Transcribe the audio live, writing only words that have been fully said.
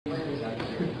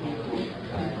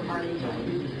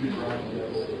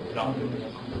The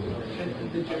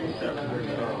jury said that we're a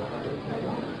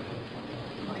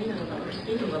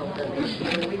little bit.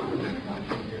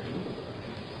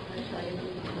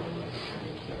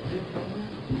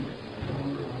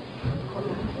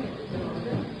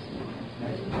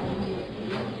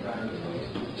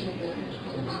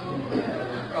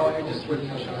 Oh, I just wouldn't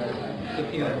the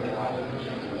peanut.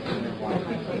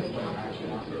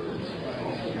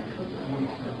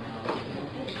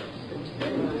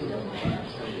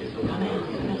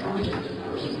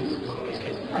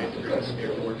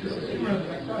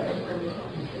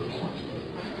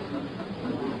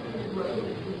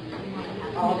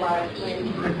 All right,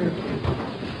 please.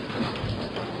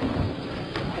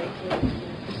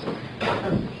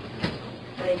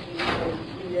 Thank you.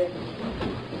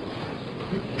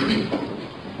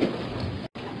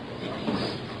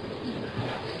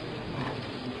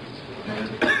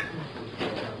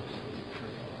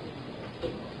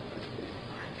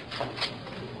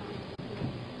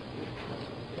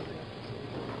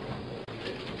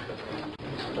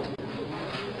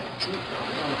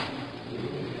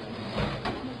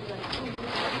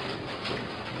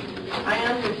 I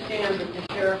understand that the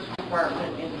Sheriff's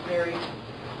Department is very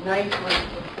nicely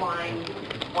supplying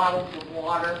bottles of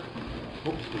water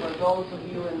for those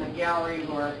of you in the gallery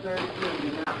who are thirsty and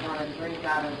do not want to drink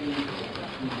out of the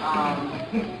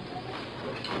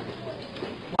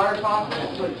water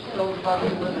faucets, which those of us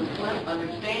who live in Flint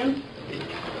understand.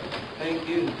 Thank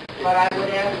you. But I would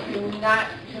ask you not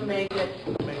to make it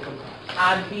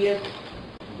obvious.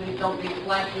 Please don't be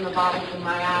flashing the bottles in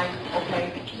my eyes,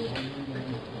 okay?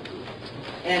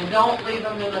 And don't leave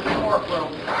them in the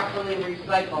courtroom. Properly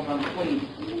recycle them, please.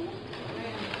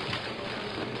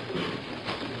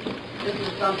 This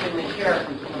is something the sheriff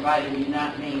has provided you,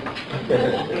 not me. We've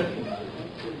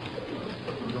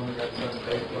only got 7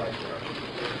 days left.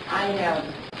 I have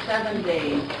 7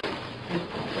 days,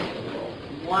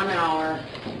 1 hour,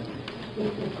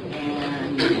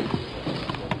 and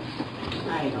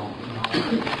I don't know,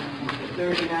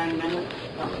 39 minutes,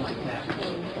 something like that.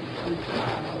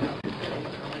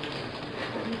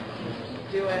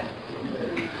 Do it.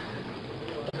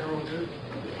 Everyone good?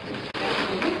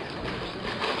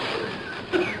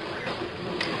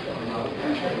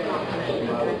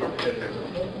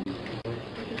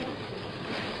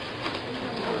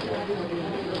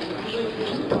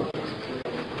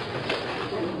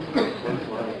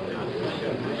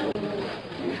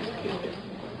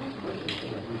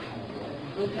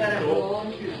 Lieutenant Rule,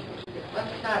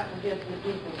 let's not forget the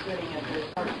people sitting at this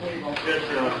front table. Yes,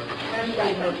 Your Honor.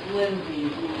 Especially Ms. Lindsay,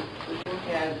 who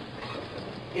has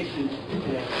issues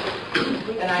today.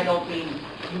 And I don't mean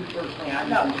you personally, I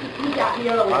know. You got me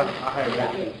early. I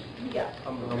have it. You got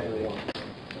I'm the number one.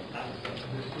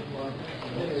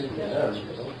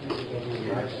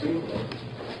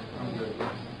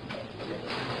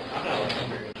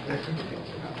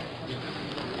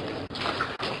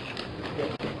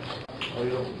 Oh,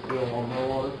 you don't want no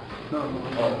water? No.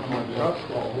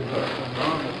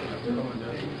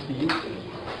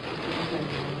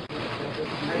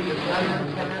 Are you done,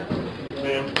 Lieutenant?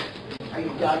 Ma'am, Are you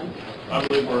done? I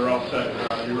believe we're all set. Your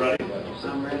Honor, you ready?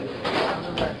 I'm ready.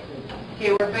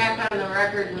 Okay, we're back on the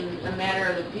record in the matter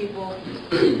of the people.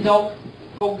 Nope,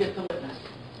 go get the witness.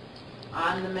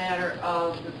 On the matter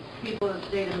of the people of the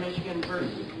state of Michigan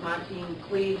versus Mateen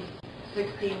Cleaves,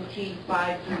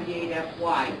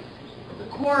 16T538FY. The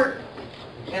court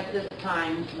at this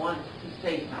time wants to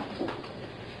say something.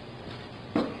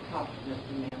 Talk to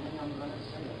Mr. Manley, I'm going to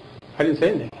say it. I didn't say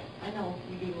anything. I know,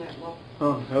 you gave me that look.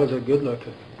 Oh, that was a good look.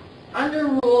 Under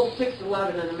Rule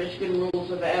 611 in the Michigan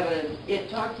Rules of Evidence, it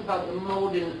talks about the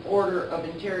mode and order of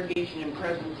interrogation and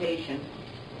presentation.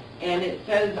 And it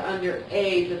says under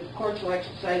A that the court shall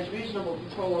exercise reasonable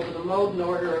control over the mode and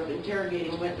order of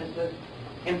interrogating witnesses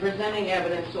and presenting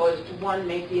evidence so as to, 1,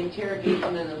 make the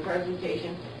interrogation and the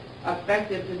presentation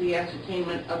effective to the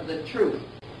ascertainment of the truth,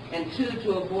 and 2,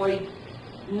 to avoid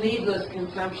needless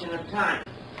consumption of time.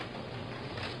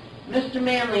 Mr.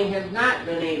 Manley has not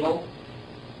been able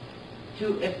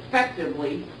to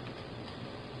effectively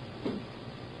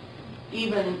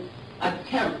even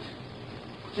attempt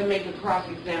to make a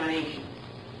cross-examination.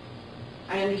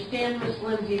 I understand, Ms.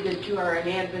 Lindsay, that you are an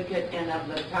advocate and of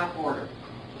the top order.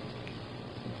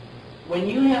 When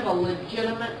you have a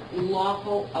legitimate,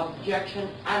 lawful objection,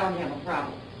 I don't have a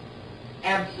problem.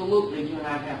 Absolutely do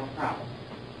not have a problem.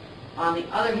 On the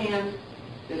other hand,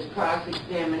 this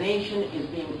cross-examination is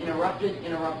being interrupted,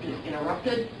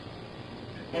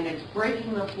 and it's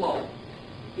breaking the flow.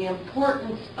 The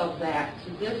importance of that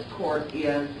to this court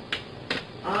is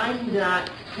I'm not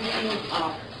picking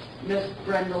up Ms.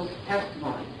 Brendel's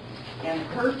testimony. and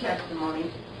her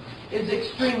testimony is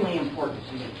extremely important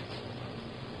to me.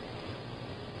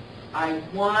 I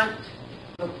want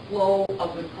the flow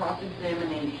of the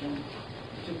cross-examination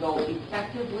to go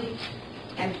effectively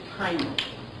and timely.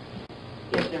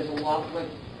 If there's a lawful,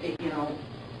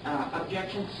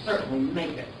 objection, certainly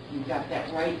make it. You've got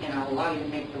that right, and I'll allow you to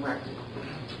make the record.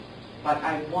 But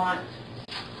I want,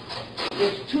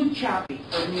 it's too choppy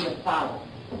for me to follow.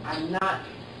 I'm not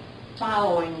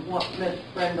following what Ms.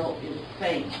 Brendel is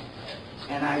saying.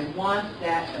 And I want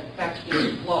that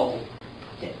effective flow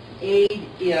to aid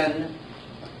in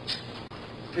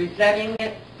presenting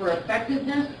it for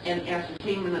effectiveness and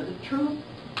ascertainment of the truth,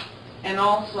 and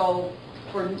also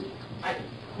for,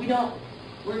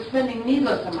 we're spending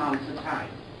needless amounts of time.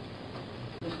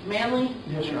 Mr. Manley,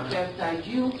 Yes, Your I'm Honor. going to chastise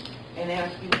you and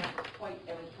ask you not to quite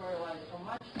editorialize so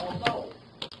much, although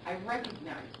I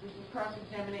recognize this is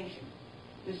cross-examination.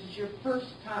 This is your first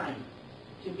time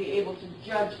to be able to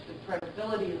judge the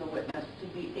credibility of the witness, to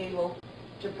be able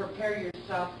to prepare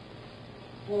yourself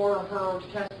for her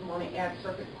testimony at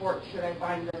circuit court should I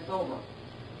find this over.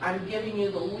 I'm giving you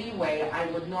the leeway I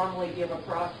would normally give a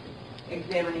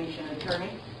cross-examination attorney,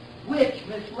 which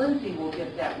Ms. Lindsay will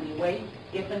give that leeway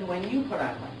if and when you put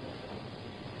on like this.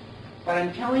 But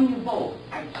I'm telling you both,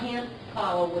 I can't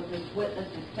follow what this witness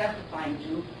is testifying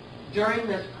to during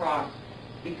this cross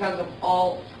because of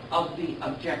all of the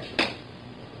objections.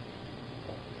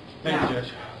 Thank you,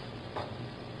 Judge.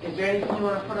 Is there anything you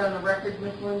want to put on the record,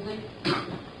 Ms. Lindsay,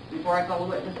 before I call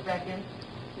the witness back in?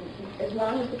 As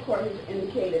long as the court has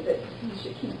indicated that he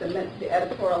should keep the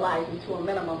editorializing to a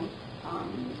minimum,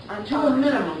 I'm To a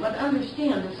minimum, but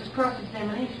understand, this is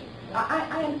cross-examination.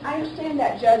 I understand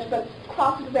that, Judge, but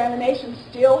cross-examination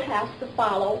still has to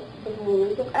follow the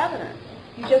rules of evidence.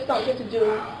 You just don't get to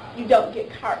you don't get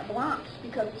carte blanche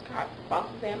because it's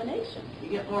cross-examination. You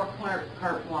get more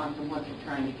carte blanche than what you're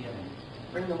trying to give in.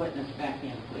 Bring the witness back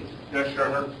in, please. Yes,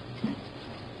 Your Honor.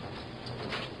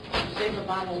 Save a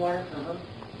bottle of water for her.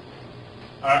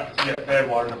 Yeah, I had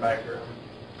water in the back here.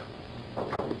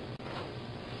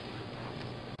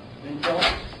 And Joe,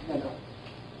 middle.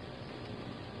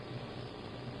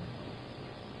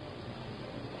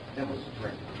 That was a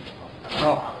drink.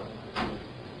 Oh.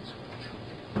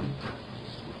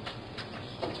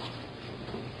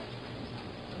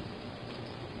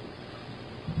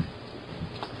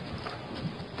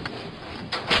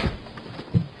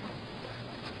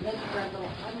 Ms. Brendel,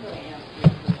 I'm going to ask you a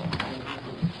question.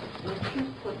 Would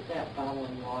you put that bottle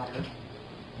of water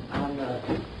on the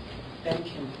bench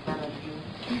in front of you,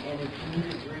 and if you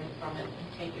need a drink from it,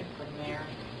 take it from there,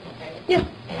 okay? Yeah.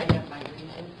 I have my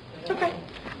reasons. Okay.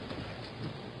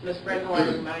 Ms. Brendel, I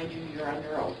remind you, you're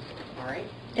under oath, all right?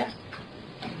 Yes.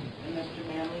 And Mr.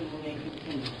 Manley, you may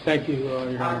continue. Thank you,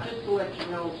 Your Honor. Just to let you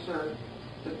know, sir,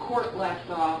 the court left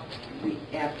off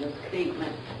at the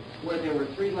statement where there were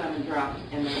 3 lemon drops,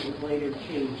 and then it was later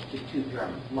changed to 2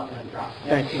 lemon drops.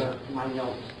 Thank you. That's where my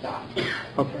notes stopped.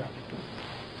 Okay.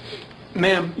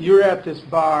 Ma'am, you're at this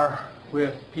bar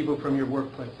with people from your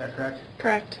workplace, is that correct?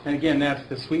 Correct. And again, that's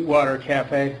the Sweetwater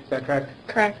Cafe, is that correct?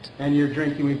 Correct. And you're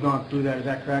drinking, we've gone through that, is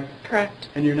that correct? Correct.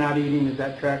 And you're not eating, is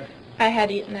that correct? I had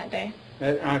eaten that day.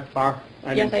 At the bar?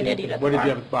 Yes, I did eat at the What did bar. you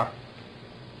have at the bar?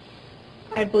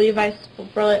 I believe I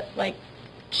split like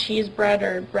cheese bread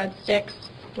or breadsticks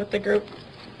with the group.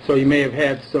 So you may have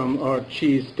had some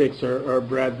cheese sticks or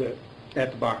bread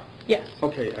at the bar? Yes.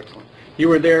 Okay, excellent. You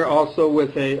were there also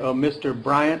with a Mr.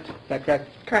 Bryant, is that correct?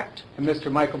 Correct. And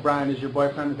Mr. Michael Bryant is your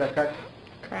boyfriend, is that correct?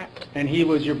 Correct. And he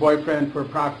was your boyfriend for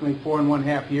approximately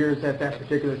 4.5 years at that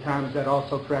particular time, is that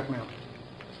also correct, ma'am?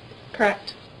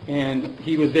 Correct. And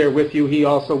he was there with you, he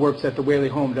also works at the Whaley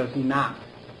home, does he not?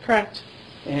 Correct.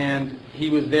 And he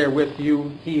was there with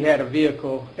you, he had a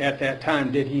vehicle at that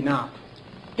time, did he not?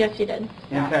 Yes, you did. In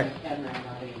fact, And I'm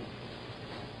not eating.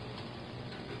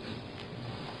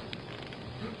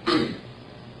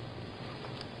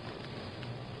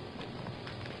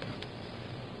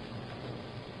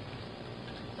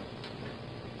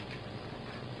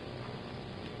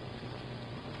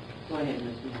 Go ahead,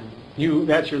 Ms. Manley.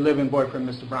 that's your living boyfriend,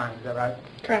 Mr. Bryant, is that right?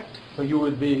 Correct. So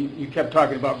you kept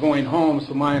talking about going home,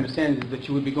 so my understanding is that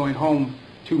you would be going home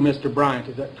to Mr. Bryant,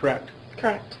 is that correct?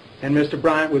 Correct. And Mr.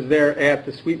 Bryant was there at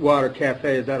the Sweetwater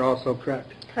Cafe, is that also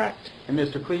correct? Correct. And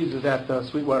Mr. Cleaves is at the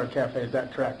Sweetwater Cafe, is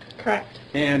that correct? Correct.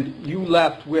 And you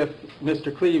left with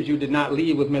Mr. Cleaves, you did not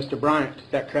leave with Mr. Bryant, is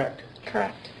that correct?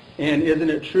 Correct. And isn't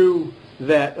it true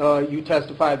that you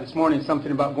testified this morning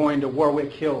something about going to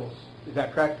Warwick Hills, is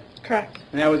that correct? Correct.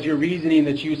 And that was your reasoning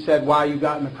that you said why you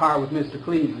got in the car with Mr.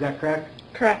 Cleaves, is that correct?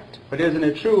 Correct. But isn't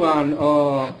it true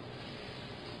on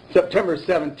September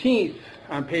 17th,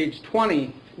 on page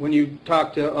 20, when you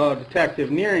talked to Detective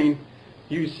Nearing,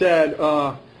 you said,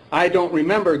 I don't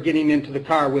remember getting into the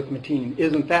car with Mateen.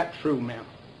 Isn't that true, ma'am?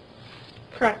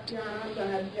 Correct. Your Honor, I'm going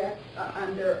to object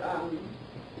under,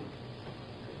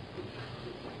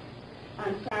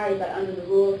 I'm sorry, but under the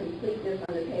rule of completeness,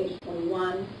 under page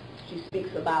 21, she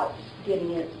speaks about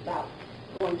getting it, about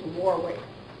going to Warwick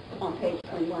on page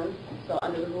 21. So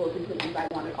under the rule of completeness, I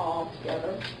want it all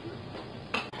together.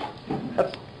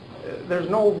 There's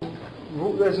no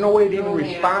way to even Only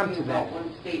respond asking to that. about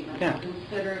one statement. Yeah.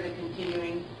 Consider it a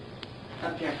continuing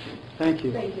objection. Thank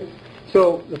you. Thank you.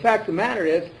 So the fact of the matter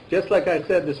is, just like I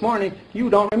said this morning, you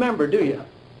don't remember, do you?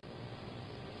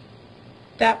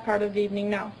 That part of the evening,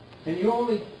 no. And you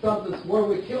only thought this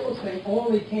Warwick Hills thing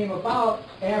only came about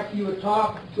after you had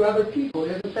talked to other people.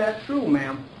 Isn't that true,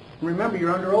 ma'am? Remember,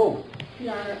 you're under oath.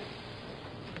 Your Honor.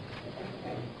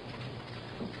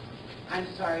 I'm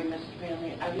sorry, Mr.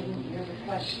 Bailey, I didn't hear the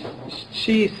question.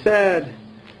 She said,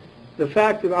 the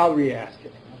fact that I'll re-ask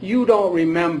it, you don't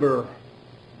remember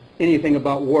anything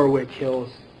about Warwick Hills.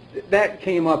 That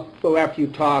came up after you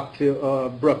talked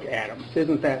to Brooke Adams.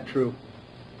 Isn't that true?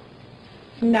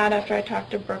 Not after I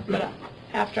talked to Brooke, but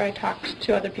after I talked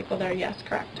to other people there, yes,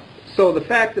 correct. So the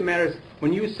fact of the matter is,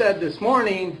 when you said this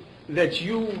morning that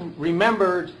you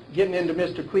remembered getting into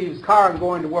Mr. Cleaves' car and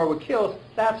going to Warwick Hills,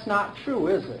 that's not true,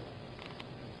 is it?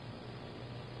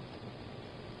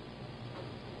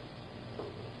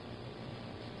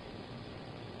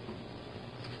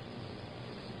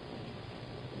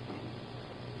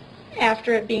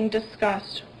 After it being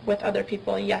discussed with other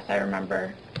people, yes, I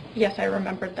remembered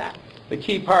that. The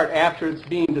key part, after it's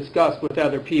being discussed with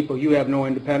other people, you have no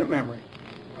independent memory.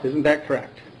 Isn't that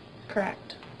correct?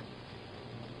 Correct.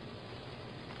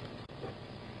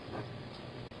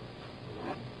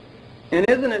 And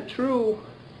isn't it true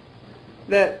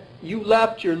that you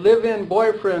left your live-in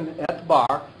boyfriend at the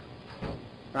bar,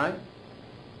 right?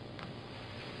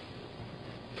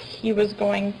 He was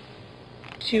going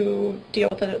to deal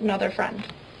with another friend.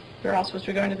 We were all supposed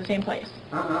to be going to the same place.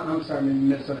 I'm sorry, you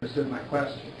misunderstood my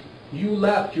question. You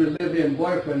left your live-in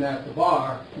boyfriend at the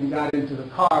bar and got into the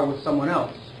car with someone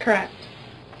else. Correct.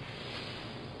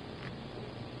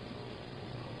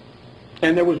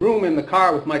 And there was room in the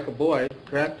car with Michael Boyd,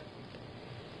 correct?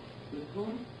 With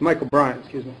whom? Michael Bryant,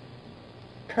 excuse me.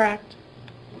 Correct.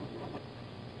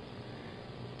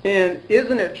 And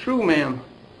isn't it true, ma'am,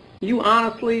 you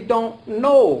honestly don't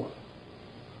know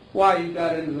why you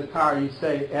got into the car, you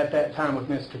say, at that time with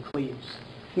Mr. Cleaves.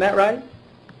 Isn't that right?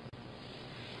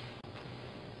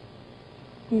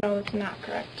 No, that's not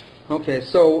correct. Okay,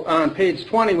 so on page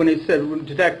 20, when he said, when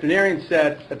Detective Nearing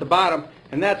said at the bottom,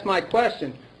 and that's my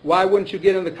question, why wouldn't you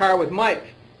get in the car with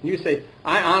Mike? And you say,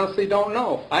 I honestly don't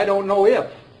know. I don't know if.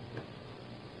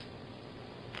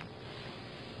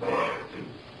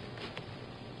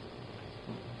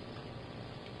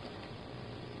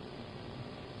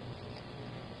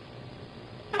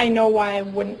 I know why I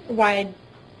wouldn't, why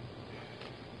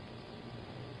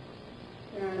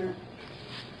Your Honor.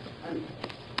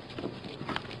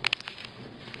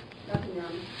 Nothing, Your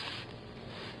Honor.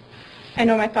 I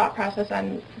know my thought process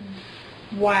on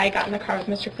why I got in the car with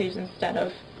Mr. Cleaves instead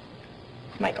of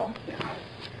Michael.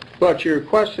 But your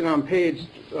question on page,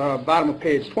 bottom of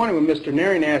page 20, when Mr.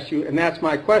 Nearing asked you, and that's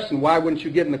my question, why wouldn't you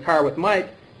get in the car with Mike?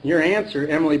 Your answer,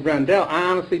 Emily Brendel, I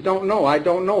honestly don't know. I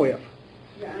don't know if.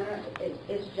 Your Honor,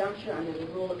 it's juncture under the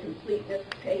rule of completeness,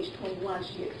 page 21.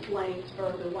 She explains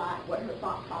further what her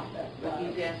thought process But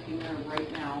was. he's asking her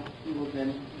right now, he will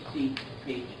then proceed to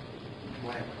page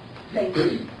whatever. Thank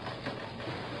you.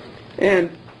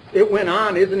 And it went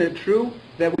on, isn't it true,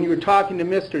 that when you were talking to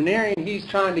Mr. Nearing, he's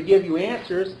trying to give you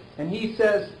answers, and he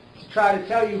says to try to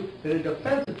tell you that a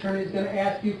defense attorney is going to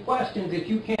ask you questions if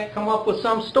you can't come up with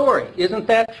some story. Isn't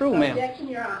that true, ma'am? Objection,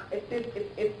 Your Honor.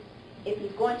 If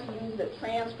he's going to use the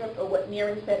transcript or what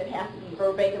Nearing said, it has to be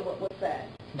verbatim what was said.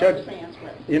 Judge, The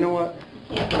transcript. you know what?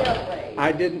 You can't paraphrase.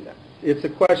 I didn't, it's a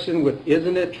question with,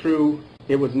 isn't it true?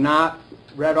 It was not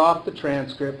read off the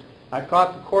transcript. I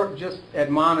thought the court just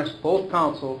admonished both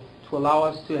counsel to allow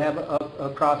us to have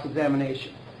a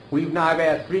cross-examination. I've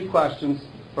asked 3 questions,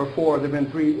 or 4, there have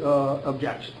been 3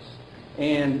 objections.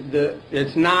 And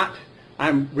it's not,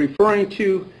 I'm referring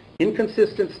to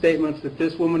inconsistent statements that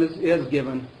this woman is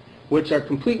given, which are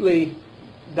completely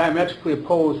diametrically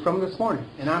opposed from this morning,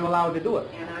 and I'm allowed to do it.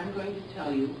 And I'm going to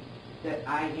tell you that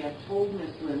I have told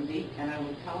Ms. Lindsay, and I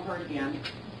will tell her again,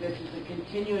 this is a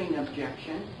continuing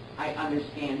objection. I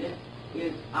understand it. It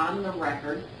is on the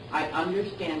record. I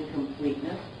understand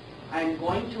completeness. I'm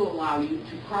going to allow you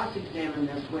to cross-examine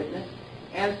this witness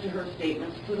as to her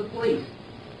statements to the police.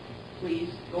 Please,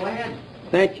 go ahead.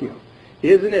 Thank you.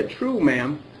 Isn't it true,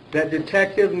 ma'am, that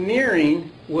Detective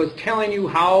Nearing was telling you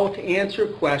how to answer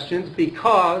questions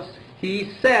because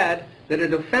he said that a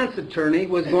defense attorney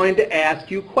was going to ask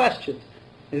you questions?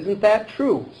 Isn't that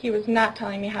true? He was not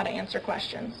telling me how to answer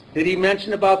questions. Did he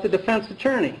mention about the defense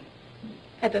attorney?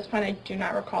 At this point, I do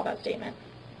not recall that statement.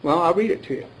 Well, I'll read it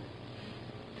to you.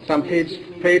 It's on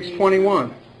page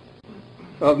 21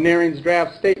 of Nearing's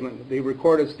draft statement, the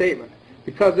recorded statement.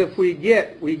 Because if we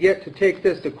get to take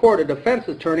this to court, a defense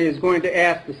attorney is going to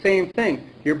ask the same thing.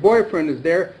 Your boyfriend is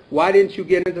there. Why didn't you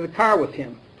get into the car with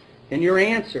him? And your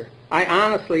answer, I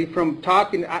honestly, from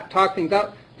talking things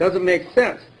out, doesn't make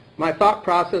sense. My thought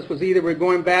process was either we're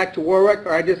going back to Warwick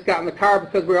or I just got in the car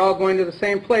because we're all going to the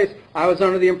same place. I was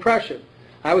under the impression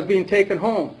I was being taken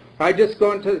home. I just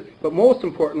going to, but most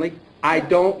importantly, I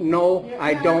don't know,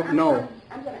 I don't know.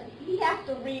 He has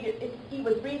to read it. If he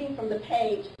was reading from the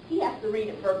page, he has to read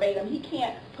it verbatim. He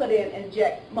can't put in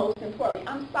inject, most importantly.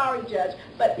 I'm sorry, Judge,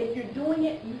 but if you're doing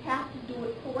it, you have to do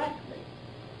it correctly.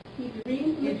 He's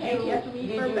reading from the page, he has to read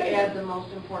verbatim. Did you add the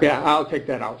most important? Yeah, I'll take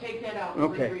that out. Take that out and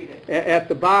Okay. reread it. At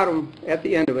the bottom, at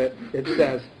the end of it, it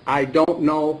says, I don't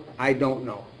know, I don't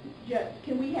know. Judge,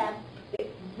 can we have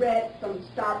it read from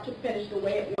start to finish the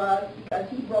way it was? Because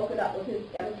he broke it up with his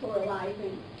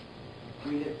editorializing.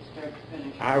 Read it start to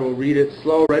finish. I will read it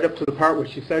slow right up to the part where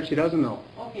she said she doesn't know.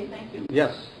 Okay, thank you.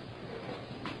 Yes.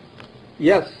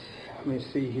 Yes. Let me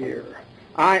see here.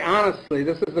 I honestly,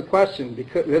 this is the question,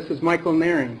 because this is Michael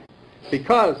Nearing.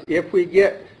 Because if we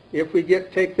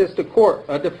take this to court,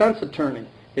 a defense attorney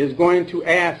is going to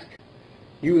ask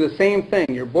you the same thing.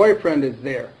 Your boyfriend is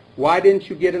there. Why didn't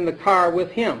you get in the car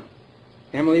with him?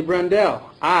 Emily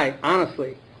Brendel. I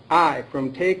honestly,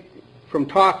 from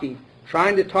talking,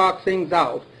 trying to talk things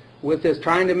out with this,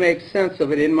 trying to make sense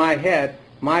of it in my head,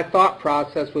 my thought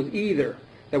process was either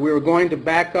that we were going to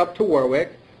back up to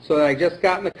Warwick, so that I just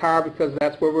got in the car because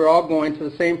that's where we're all going to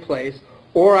the same place,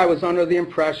 or I was under the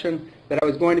impression that I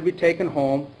was going to be taken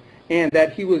home and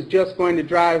that he was just going to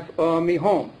drive me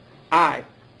home. I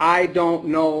don't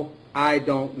know, I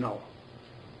don't know.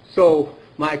 So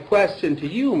my question to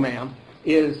you, ma'am,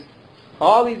 is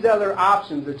all these other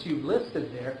options that you've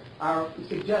listed there are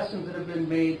suggestions that have been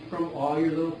made from all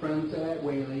your little friends at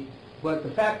Whaley. But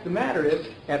the fact of the matter is,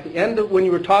 at the end of when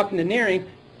you were talking to Nearing,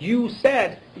 you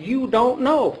said you don't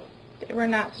know. They were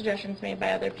not suggestions made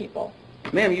by other people.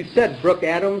 Ma'am, you said Brooke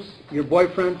Adams, your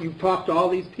boyfriend, you talked to all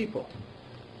these people.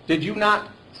 Did you not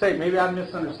say, maybe I'm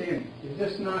misunderstanding, is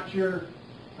this not your,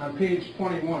 on page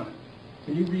 21?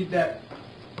 Can you read that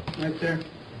right there?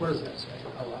 What does that say?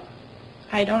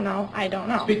 I don't know, I don't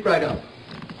know. Speak right up.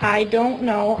 I don't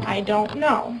know, I don't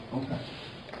know. Okay.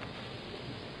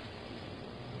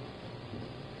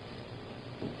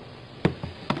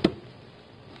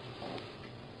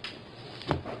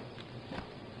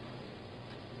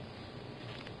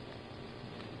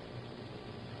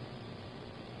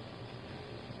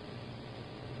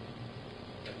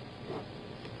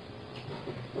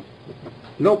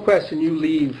 No question you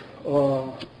leave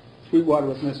Sweetwater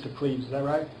with Mr. Cleaves, is that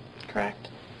right? Correct.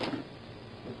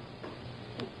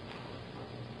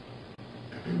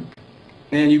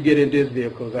 And you get into his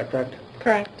vehicle, is that correct?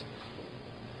 Correct.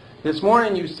 This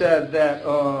morning you said that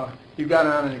you got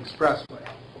on an expressway.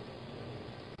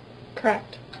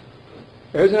 Correct.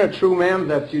 Isn't it true, ma'am,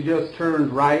 that you just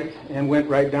turned right and went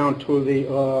right down to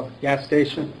the gas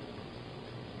station?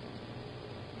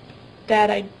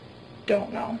 That I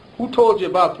don't know. Who told you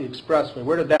about the expressway?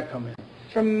 Where did that come in?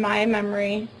 From my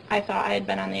memory, I thought I had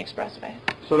been on the expressway.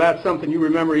 So that's something you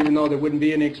remember even though there wouldn't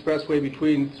be any expressway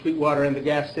between Sweetwater and the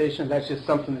gas station? That's just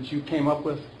something that you came up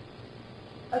with?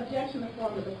 Objection in the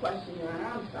form of the question, Your Honor.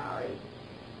 I'm sorry.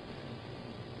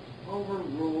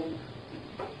 Overruled.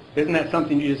 Isn't that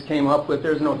something you just came up with?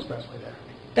 There's no expressway there.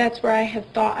 That's where I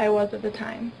had thought I was at the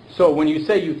time. So when you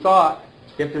say you thought,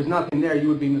 if there's nothing there, you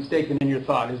would be mistaken in your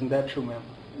thought. Isn't that true, ma'am?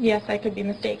 Yes, I could be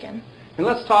mistaken. And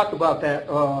let's talk about that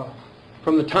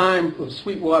from the time of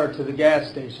Sweetwater to the gas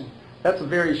station. That's a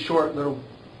very short little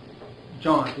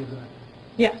jaunt, isn't it?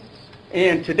 Yes.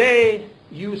 And today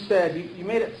you said, you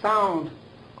made it sound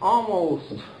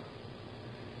almost,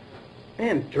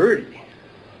 man, dirty.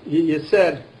 You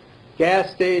said gas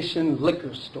station,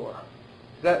 liquor store.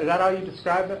 Is that how you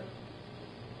described it?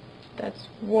 That's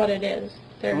what it is.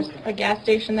 There's Okay. a gas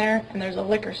station there, and there's a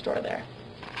liquor store there.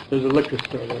 There's a liquor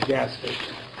store, there's a gas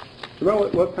station. Do you know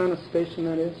what kind of station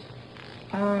that is?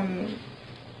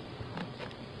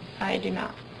 I do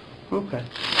not. Okay.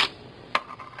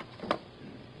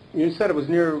 You said it was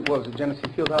near, what was it, Genesee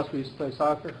Fieldhouse where you used to play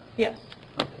soccer? Yes.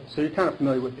 Okay, so you're kind of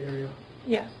familiar with the area?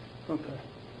 Yes. Okay.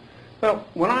 Well,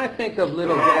 when I think of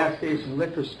little gas station,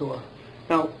 liquor store,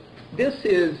 now, this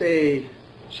is a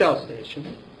Shell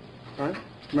station, right?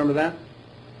 Remember that?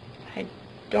 I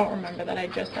don't remember that. I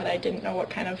just said I didn't know what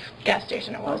kind of gas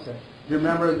station it was. Okay. Do you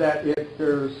remember that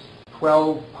there's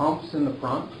 12 pumps in the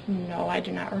front? No, I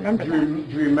do not remember Do that.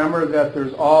 you remember that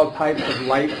there's all types of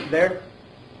lights there?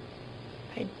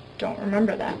 I don't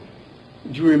remember that.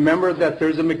 Do you remember that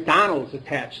there's a McDonald's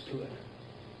attached to it?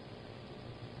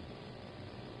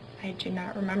 I do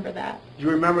not remember that. Do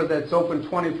you remember that it's open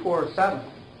 24/7?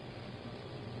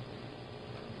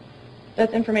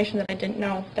 That's information that I didn't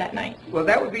know that night. Well,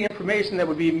 that would be information that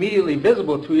would be immediately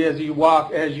visible to you as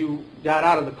you got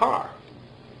out of the car.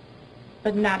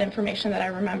 But not information that I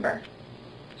remember.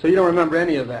 So you don't remember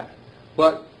any of that.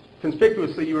 But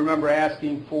conspicuously, you remember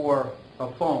asking for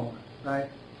a phone, right?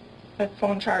 A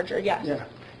phone charger, yes. Yeah.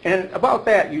 And about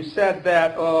that, you said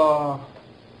that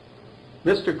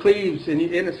Mr. Cleaves, and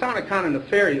it sounded kind of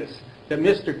nefarious, that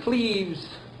Mr. Cleaves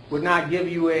would not give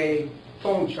you a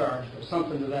phone charge or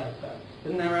something to that effect.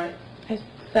 Isn't that right? I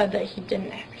said that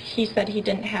he said he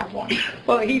didn't have one.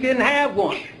 Well, he didn't have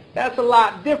one. That's a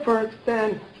lot different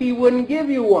than he wouldn't give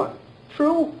you one.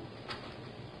 True?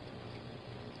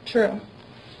 True.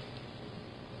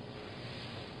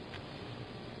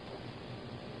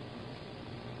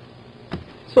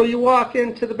 So you walk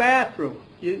into the bathroom.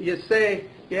 You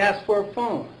ask for a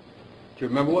phone. Do you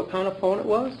remember what kind of phone it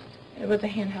was? It was a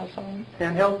handheld phone.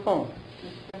 Handheld phone.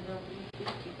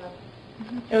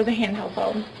 It was a handheld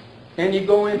phone. And you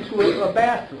go into a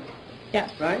bathroom,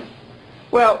 Yes. right?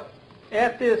 Well,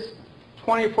 at this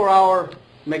 24-hour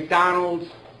McDonald's,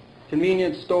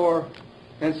 convenience store,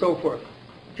 and so forth,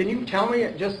 can you tell me,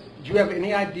 do you have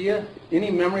any idea,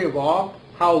 any memory of all,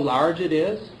 how large it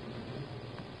is?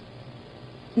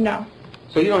 No.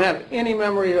 So you don't have any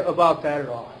memory about that at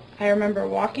all? I remember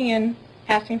walking in,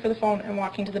 asking for the phone, and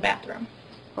walking to the bathroom.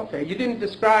 Okay, you didn't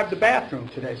describe the bathroom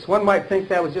today, so one might think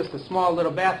that was just a small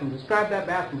little bathroom. Describe that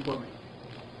bathroom for me.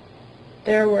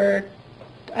 There were,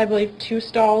 I believe, 2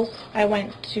 stalls. I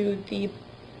went to the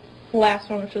last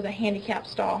one, which was a handicap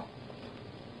stall.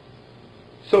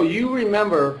 So you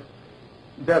remember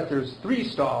that there's 3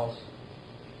 stalls,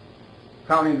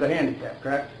 counting the handicap,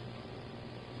 correct?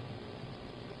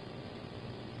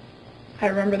 I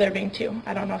remember there being 2.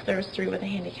 I don't know if there was 3 with a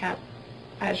handicap.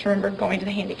 I just remember going to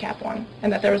the handicap one,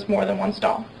 and that there was more than 1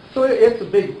 stall. So it's a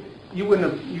big. You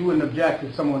wouldn't object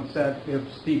if someone said, if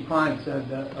Steve Klein said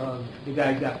that the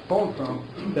guy got the phone from,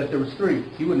 that there was 3.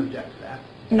 You wouldn't object to that.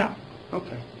 No.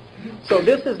 Okay. So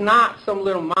this is not some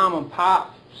little mom and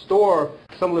pop store,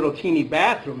 some little teeny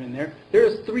bathroom in there.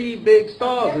 There's 3 big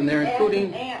stalls in there,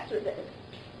 including. Answer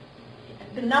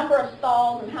the number of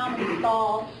stalls and how many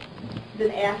stalls,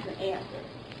 then ask and answer.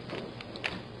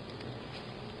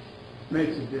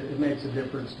 It makes a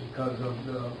difference because of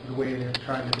the way they're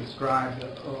trying to describe the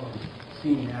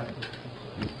scene at the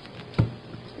place.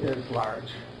 It's large.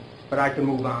 But I can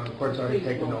move on. The court's already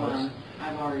taken notice.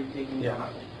 I've already taken Yeah.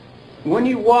 notice. When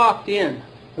you walked in,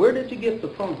 where did you get the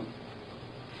phone?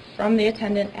 From the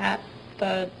attendant at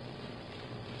the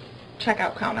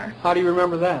checkout counter. How do you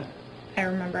remember that? I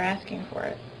remember asking for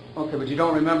it. Okay, but you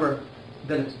don't remember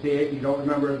that it's big. You don't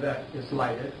remember that it's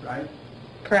lighted, right?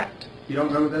 Correct. You don't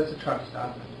remember that it's a truck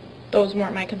stop. Those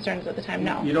weren't my concerns at the time,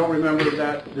 no. You don't remember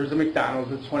that there's a McDonald's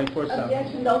that's 24/7.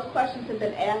 Objection, those questions have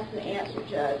been asked and answered,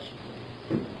 Judge.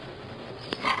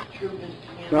 True,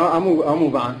 Mr. Hanson. No, I'll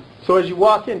move on. So as you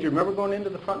walk in, do you remember going into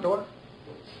the front door?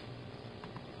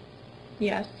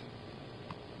 Yes.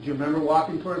 Do you remember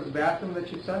walking towards the bathroom that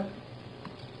you said?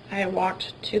 I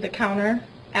walked to the counter,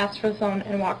 asked for the phone,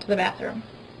 and walked to the bathroom.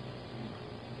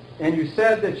 And you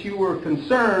said that you were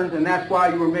concerned, and that's why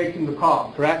you were making the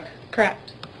call, correct?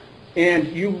 Correct. And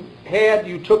you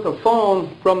took a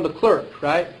phone from the clerk,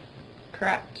 right?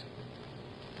 Correct.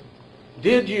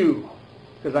 Did you,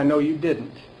 because I know you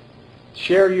didn't,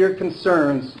 share your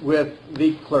concerns with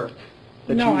the clerk?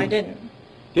 No, I didn't.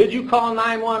 Did you call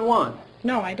 911?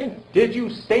 No, I didn't. Did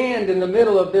you stand in the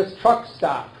middle of this truck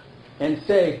stop and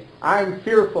say, I'm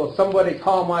fearful, somebody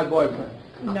call my boyfriend?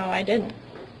 No, I didn't.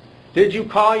 Did you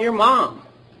call your mom?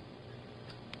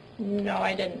 No,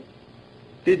 I didn't.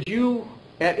 Did you,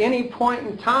 at any point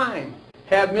in time,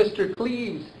 have Mr.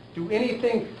 Cleaves do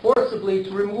anything forcibly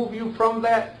to remove you from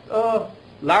that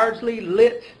largely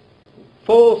lit,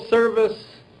 full-service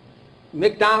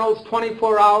McDonald's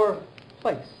 24-hour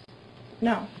place?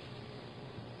 No.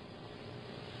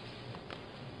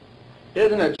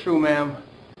 Isn't it true, ma'am,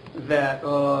 that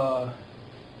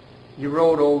you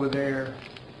rode over there,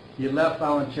 you left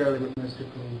voluntarily with Mr.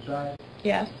 Cleaves, right?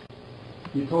 Yes.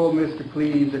 You told Mr.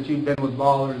 Cleaves that you'd been with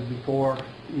ballers before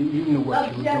You knew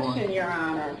what you were doing. Objection, Your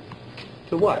Honor.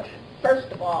 To what?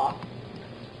 First of all,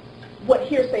 what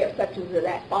hearsay exceptions does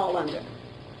that fall under?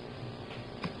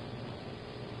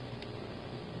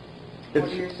 What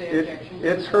do you say, objection?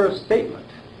 It's her statement.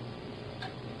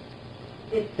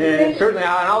 It's And certainly,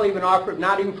 I'll even offer it,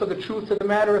 not even for the truth of the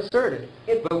matter asserted,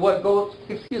 but what goes,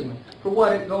 excuse me, for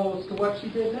what it goes to what she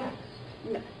did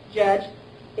next. Judge,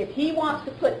 if he wants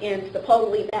to put in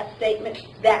supposedly that statement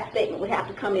would have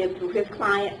to come in through his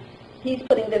client. He's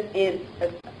putting this in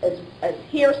as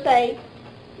hearsay,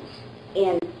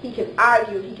 and he can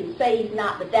argue, he can say he's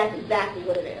not, but that's exactly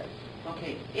what it is.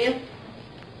 Okay, if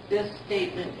this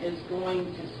statement is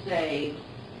going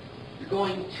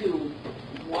to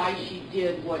why she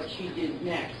did what she did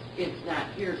next, it's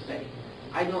not hearsay.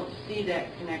 I don't see that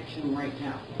connection right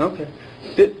now. Okay.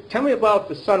 Tell me about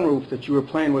the sunroof that you were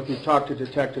playing with. You talked to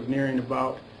Detective Nearing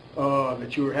about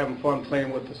that you were having fun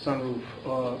playing with the sunroof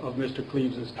of Mr.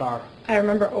 Cleaves' car. I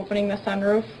remember opening the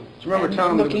sunroof Do you remember and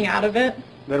telling me looking out of it.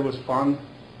 that it was fun?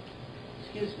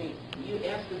 Excuse me, you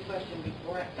asked the question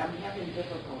before, I'm having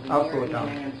difficulty I'll slow it hearing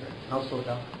down. your answer. I'll slow it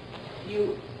down.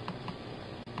 You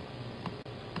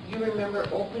remember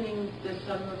opening the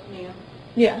sunroof, ma'am?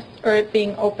 Yes, or it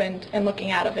being opened and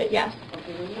looking out of it, yes.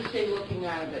 Okay, when you say looking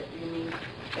out of it, do you mean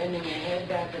bending your head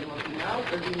back and looking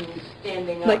out, or do you mean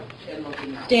standing up Like, and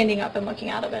looking out? Standing up and looking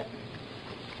out of it.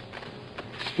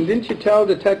 And didn't you tell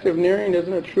Detective Nearing,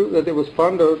 isn't it true, that it was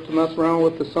fun to mess around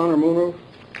with the sun or moonroof?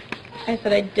 I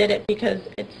said I did it because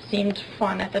it seemed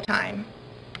fun at the time.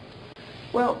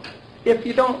 Well, if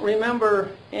you don't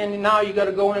remember, and now you got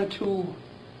to go into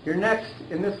your next,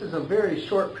 and this is a very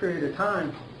short period of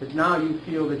time, that now you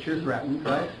feel that you're threatened,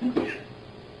 right?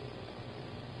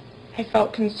 I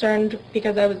felt concerned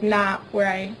because I was not where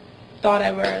I thought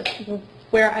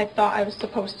I was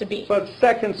supposed to be. But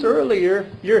seconds earlier,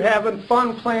 you're having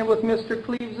fun playing with Mr.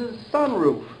 Cleaves'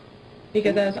 sunroof.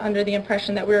 Because I was under the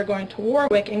impression that we were going to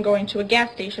Warwick, and going to a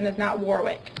gas station is not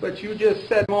Warwick. But you just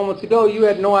said moments ago you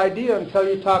had no idea until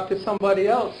you talked to somebody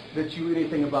else that you knew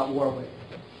anything about Warwick.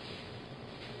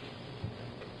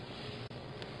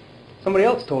 Somebody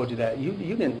else told you that. You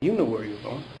didn't. You knew where you were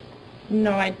going.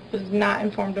 No, I was not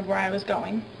informed of where I was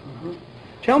going.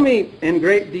 Tell me in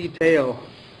great detail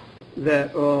that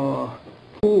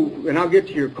who, and I'll get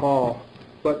to your call,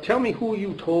 but tell me who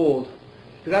you told,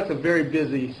 because that's a very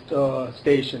busy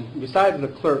station. Besides the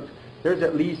clerk, there's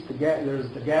at least there's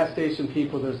the gas station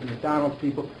people, there's the McDonald's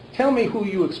people. Tell me who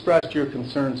you expressed your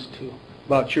concerns to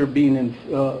about your being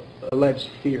in alleged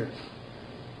fear.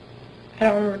 I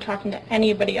don't remember talking to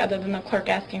anybody other than the clerk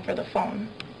asking for the phone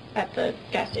at the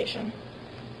gas station.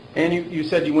 And you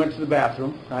said you went to the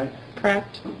bathroom, right?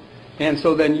 Correct? And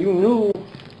so then you knew,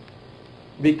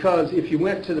 because if you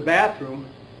went to the bathroom,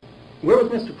 where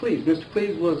was Mr. Cleaves? Mr.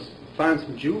 Cleaves was buying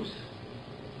some juice?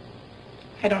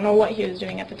 I don't know what he was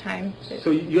doing at the time. So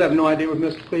you have no idea where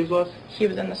Mr. Cleaves was? He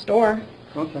was in the store.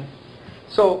 Okay.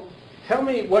 So tell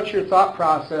me what your thought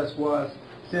process was,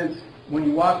 since when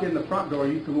you walk in the front door,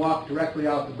 you can walk directly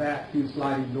out the back through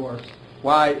sliding doors.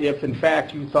 Why, if in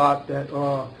fact you thought that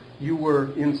you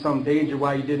were in some danger,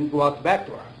 why you didn't go out the back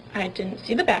door? I didn't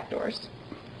see the back doors,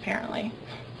 apparently.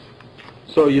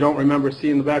 So you don't remember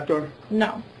seeing the back door?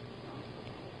 No.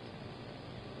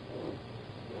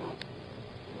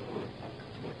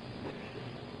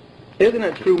 Isn't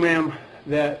it true, ma'am,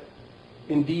 that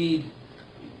indeed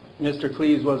Mr.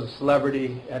 Cleaves was a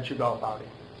celebrity at your golf outing?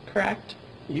 Correct?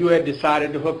 You had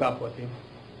decided to hook up with him.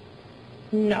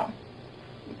 No.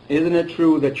 Isn't it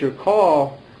true that your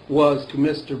call was to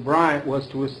Mr. Bryant was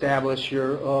to establish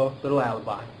your little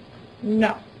alibi?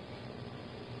 No.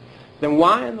 Then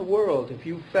why in the world, if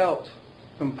you felt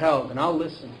compelled, and I'll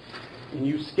listen, and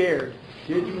you scared,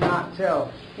 did you not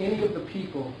tell any of the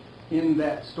people in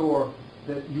that store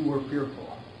that you were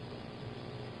fearful?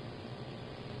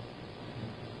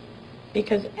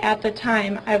 Because at the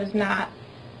time, I was not...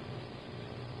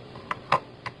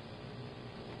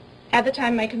 At the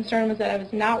time, my concern was that I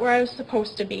was not where I was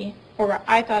supposed to be, or where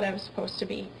I thought I was supposed to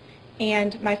be,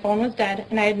 and my phone was dead,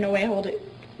 and I had no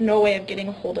way of getting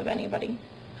a hold of anybody.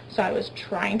 So I was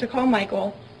trying to call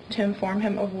Michael to inform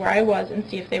him of where I was and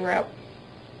see if they were out,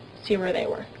 see where they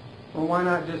were. Well, why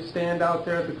not just stand out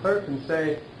there at the clerk and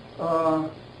say, I'm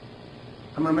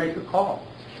going to make a call?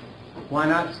 Why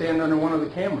not stand under one of the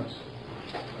cameras?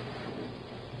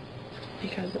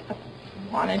 Because I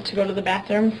wanted to go to the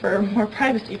bathroom for more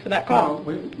privacy for that call.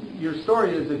 Well, your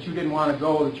story is that you didn't want to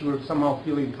go, that you were somehow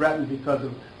feeling threatened because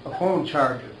of a phone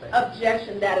charger thing.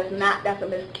 Objection, that's a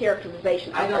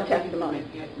mischaracterization I of her don't think testimony.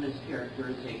 it's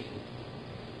mischaracterization.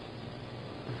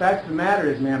 The fact of the matter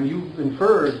is, ma'am, you've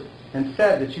inferred and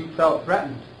said that you felt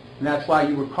threatened, and that's why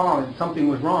you were calling, something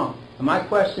was wrong. And my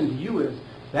question to you is,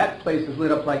 that place is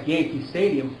lit up like Yankee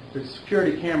Stadium, there's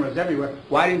security cameras everywhere.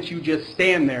 Why didn't you just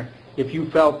stand there if you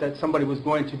felt that somebody was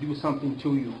going to do something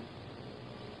to you?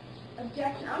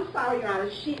 Objection. I'm sorry, Your Honor.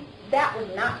 That was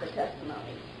not the testimony.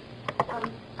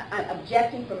 I'm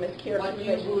objecting for Ms. Kear's What do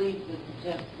you believe that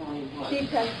the testimony was? She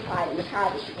testified in the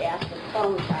car that she asked for the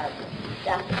phone charger.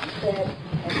 That's what she said,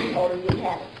 and she told her you didn't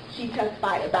have it. She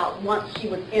testified about once she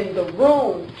was in the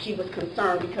room, she was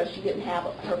concerned because she didn't have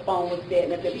it. Her phone was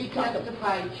dead. And if She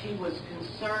testified she was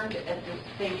concerned at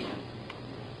the station.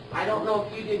 I don't know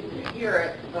if you didn't hear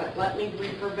it, but let me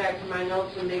refer back to my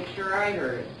notes and make sure I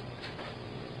heard it.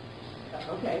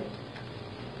 Okay.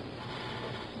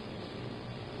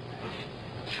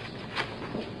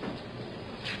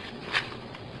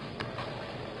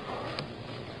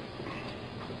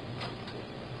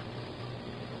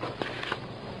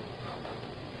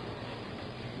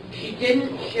 She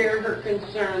didn't share her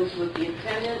concerns with the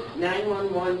attendant,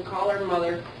 911, call her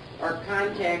mother, or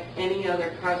contact any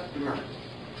other customer.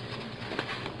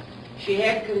 She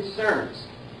had concerns.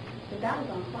 But that was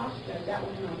on foster. That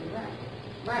wasn't on direct.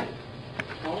 Right.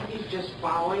 Well, he's just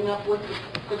following up with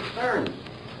the concerns.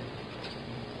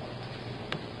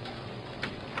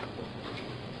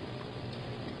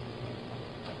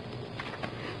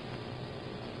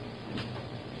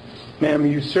 Ma'am,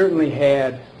 you certainly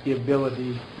had the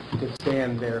ability to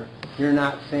stand there. You're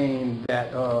not saying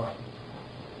that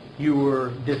you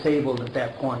were disabled at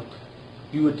that point.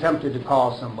 You attempted to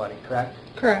call somebody, correct?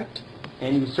 Correct.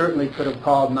 And you certainly could have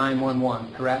called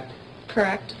 911, correct?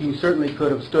 Correct. You certainly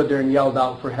could have stood there and yelled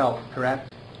out for help,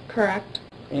 correct? Correct.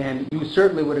 And you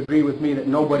certainly would agree with me that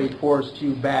nobody forced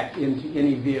you back into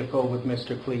any vehicle with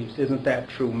Mr. Cleaves. Isn't that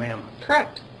true, ma'am?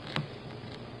 Correct.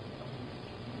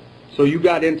 So you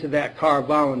got into that car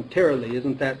voluntarily.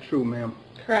 Isn't that true, ma'am?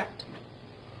 Correct.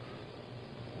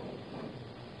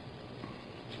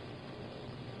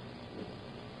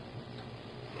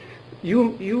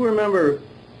 You remember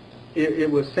it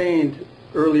was saying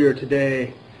earlier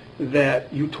today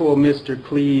that you told Mr.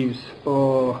 Cleaves,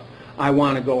 "Oh, I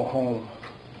want to go home."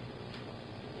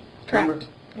 Correct. Remember?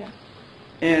 Yeah.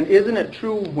 And isn't it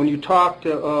true when you talked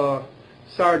to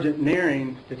Sergeant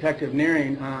Naring, Detective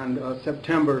Naring, on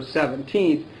September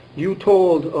 17th, you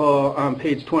told on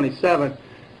page 27,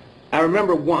 I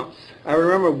remember once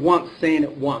saying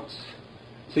it once.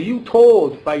 So you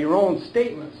told by your own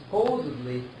statement,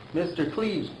 supposedly, Mr.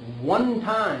 Cleaves one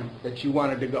time that you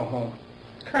wanted to go home.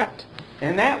 Correct.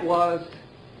 And that was,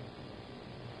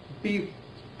 you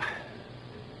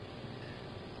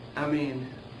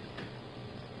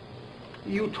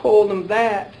told him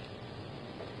that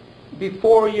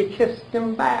before you kissed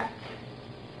him back.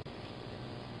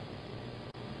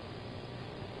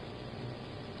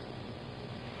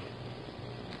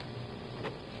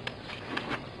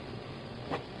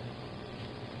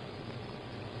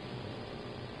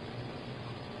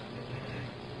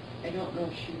 I don't know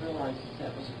if she realizes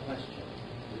that was a question.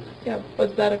 Yeah.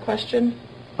 Was that a question?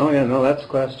 Oh yeah, no, that's a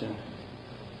question.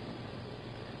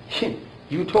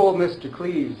 You told Mr.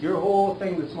 Cleaves, your whole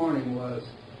thing this morning was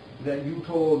that you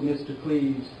told Mr.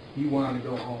 Cleaves you wanted to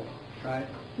go home, right?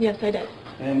 Yes, I did.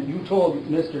 And you told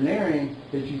Mr. Naring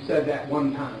that you said that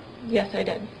one time. Yes, I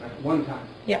did. Right? One time.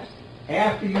 Yes.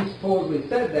 After you supposedly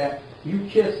said that, you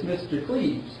kissed Mr.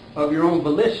 Cleaves of your own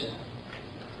volition.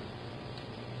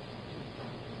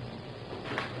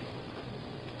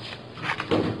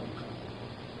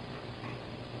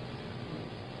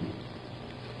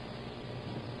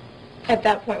 At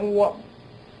that point, what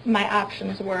my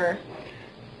options were.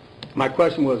 My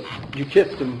question was, you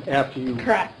kissed him after you...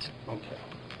 Correct. Okay.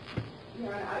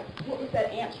 Your Honor, what was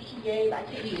that answer she gave? I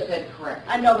can't She hear. said correct.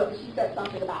 I know, but she said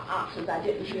something about options. I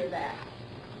didn't hear that.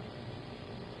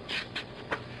 She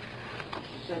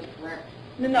said correct.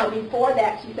 No, before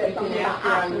that she said You something can about ask her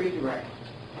on options. redirect.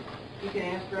 You can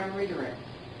ask her on redirect.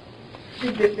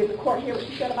 Did the court hear what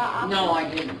she said about options? No, I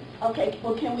didn't. Okay,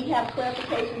 well, can we have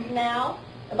clarifications now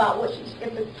about what she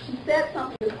said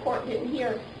something the court didn't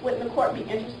hear? Wouldn't the court be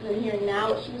interested in hearing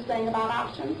now what she was saying about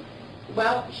options?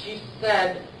 Well, she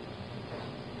said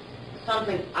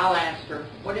something. I'll ask her.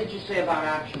 What did you say about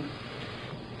options?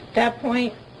 At that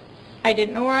point, I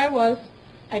didn't know where I was.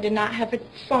 I did not have a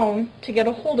phone to get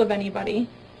a hold of anybody.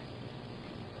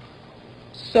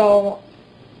 So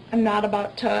I'm not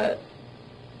about to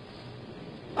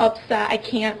upset. I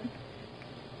can't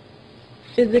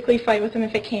physically fight with him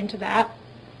if it came to that.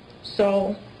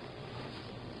 So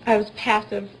I was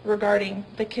passive regarding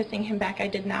the kissing him back. I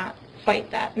did not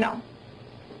fight that, no.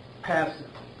 Passive.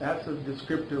 That's a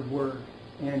descriptive word.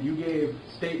 And you gave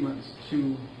statements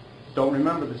to don't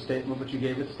remember the statement, but you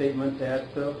gave a statement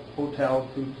at the hotel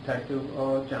to Detective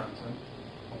Johnson,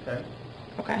 okay?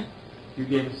 Okay. You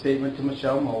gave a statement to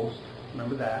Michelle Most,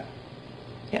 remember that?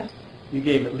 Yes. You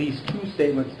gave at least 2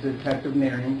 statements to Detective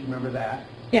Narian, do you remember that?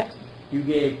 Yes. You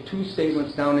gave 2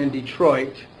 statements down in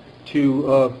Detroit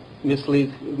to Miss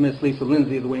Lisa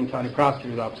Lindsay, the Wayne County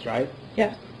Prosecutor's Office, right?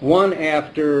 Yes. One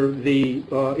after the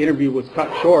interview was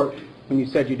cut short when you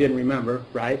said you didn't remember,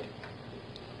 right?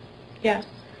 Yes.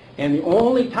 And the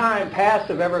only time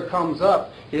passive ever comes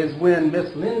up is when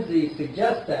Miss Lindsay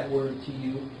suggests that word to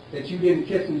you, that you didn't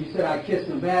kiss him. You said, I kissed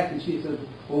him back, and she said,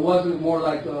 well, wasn't it more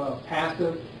like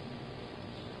passive?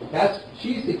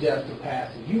 She suggested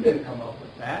passive. You didn't come up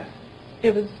with that.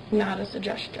 It was not a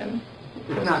suggestion.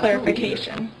 It was Not true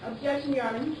clarification. Objection, Your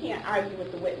Honor, you can't argue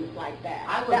with the witness like that.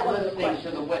 I That was wasn't a listening to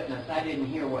question. the witness, I didn't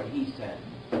hear what he said.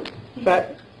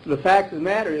 The fact of the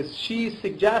matter is, she Just a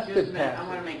suggested minute, I passive.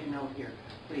 want to make a note here,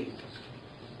 please.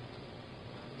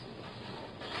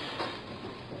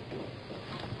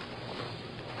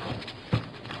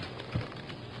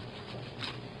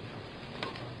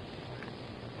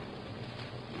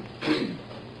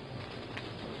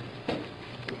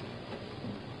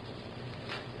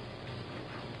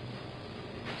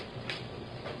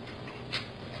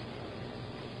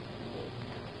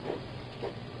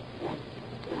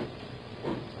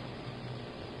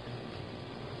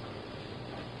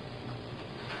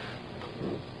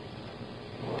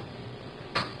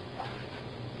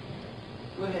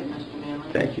 Go ahead, Mr.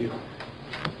 Manley. Thank you.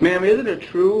 Ma'am, isn't it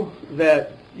true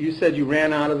that you said you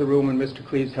ran out of the room and Mr.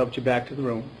 Cleaves helped you back to the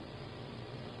room?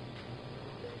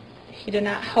 He did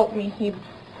not help me. He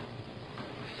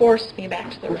forced me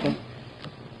back to the room.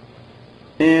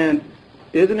 And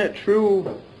isn't it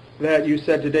true that you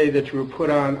said today that you were put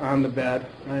on the bed,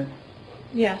 right?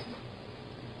 Yes.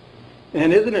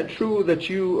 And isn't it true that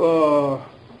you,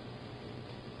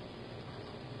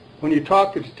 when you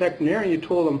talked to Detective Narian, you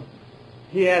told him,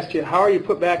 he asked you, how are you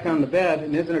put back on the bed?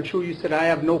 And isn't it true you said, I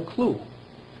have no clue?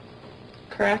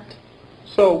 Correct?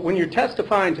 So when you're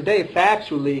testifying today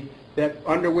factually that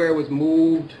underwear was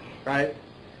moved, right?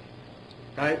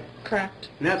 Right? Correct.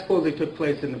 And that supposedly took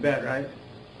place in the bed, right?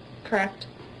 Correct.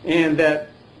 And that,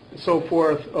 so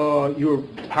forth, you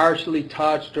were partially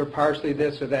touched or partially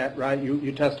this or that, right?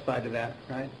 You testified to that,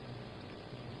 right?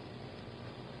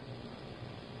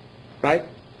 Right?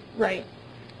 Right.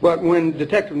 But when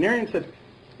Detective Narian said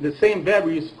the same bed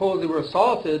where you supposedly were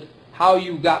assaulted, how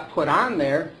you got put on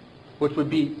there, which would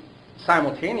be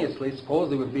simultaneously,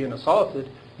 supposedly with being assaulted,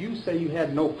 you say you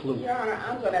had no clue. Your Honor,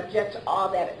 I'm going to object to all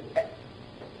that.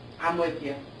 I'm with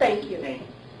you. Thank you. Thank you.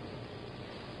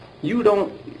 You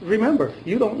don't remember.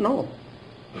 You don't know.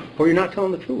 Or you're not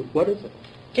telling the truth. What is it?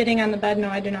 Getting on the bed, no,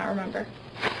 I do not remember.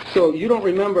 So you don't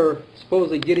remember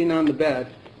supposedly getting on the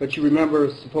bed, but you remember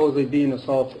supposedly being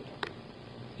assaulted.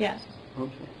 Yes.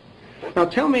 Okay. Now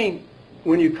tell me,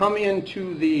 when you come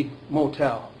into the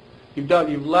motel, you've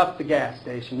left the gas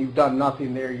station, you've done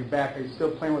nothing there, you're back, are you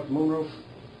still playing with the moonroof?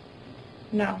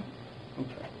 No.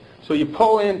 Okay. So you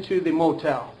pull into the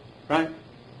motel, right?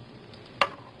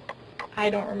 I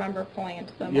don't remember pulling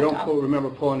into the You motel. don't remember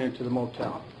pulling into the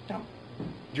motel. No.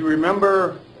 Do you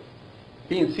remember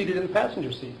being seated in the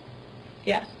passenger seat?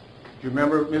 Yes. Do you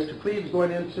remember Mr. Cleaves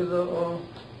going into the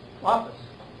office?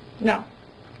 No.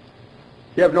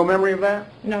 You have no memory of that?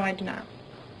 No, I do not.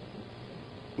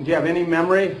 Do you have any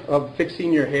memory of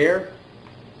fixing your hair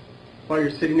while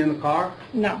you're sitting in the car?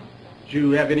 No. Do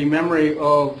you have any memory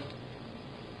of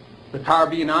the car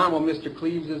being on while Mr.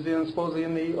 Cleaves is supposedly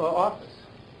in the office?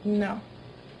 No.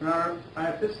 Your Honor,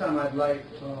 at this time I'd like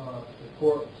the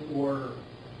court to order,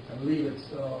 I believe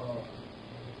it's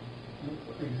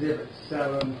Exhibit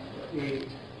 7, 8,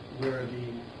 where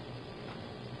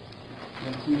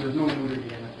there's no nudity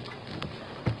in it.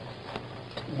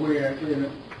 Where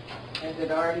Has it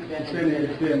already been it's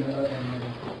admitted? been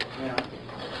Yeah.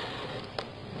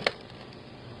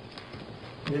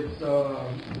 It's, the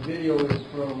video is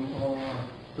from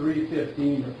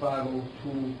 3:15 to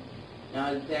 5:02.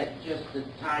 Now, is that just the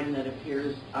time that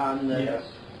appears on the... Yes.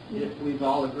 We've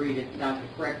all agreed it's not the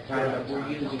correct time, but we're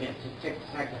Correct. using it to 6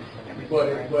 seconds and everything,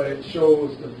 right? But it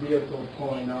shows the vehicle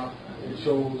pulling up. It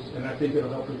shows, and I think it'll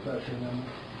help refresh your memory.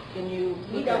 Can you...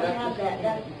 We look don't it up? have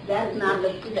that. That's not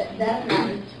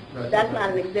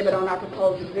an exhibit on our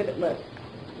proposed exhibit list.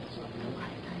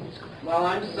 Well,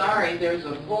 I'm sorry, there's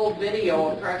a full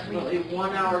video, approximately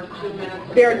 1 hour, 2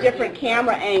 minutes. There are different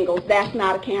camera angles. That's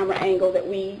not a camera angle that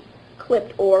we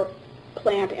clipped or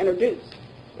plan to introduce.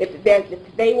 If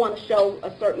they want to show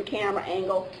a certain camera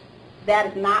angle,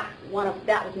 that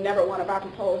was never one of our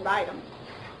proposed items.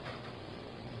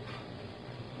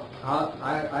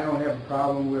 I don't have a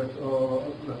problem with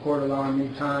the court allowing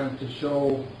me time to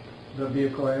show the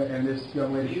vehicle and this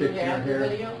young lady You picture have the here.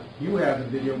 video? You have the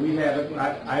video. We have it.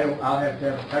 I'll have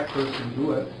to have a tech person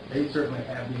do it. They certainly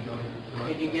have the ability to do Can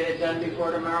it. you get it done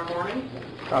before tomorrow morning?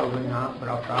 Probably not, but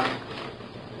I'll try.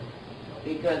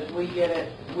 Because we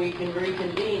can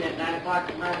reconvene at 9 o'clock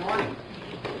tomorrow morning.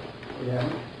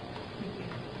 Yeah.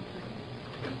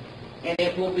 And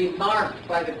it will be marked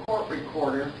by the court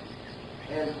recorder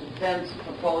as defense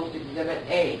proposed exhibit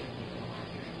A.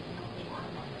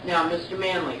 Now, Mr.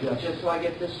 Manley, Yes. just so I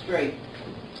get this straight,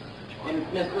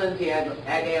 and Ms. Lindsay, I'd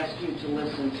ask you to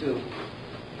listen too.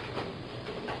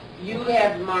 You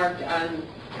have marked on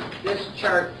this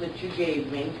chart that you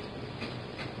gave me,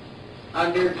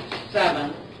 under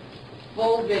 7,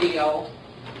 full video,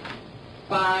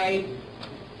 5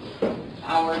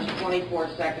 hours, 24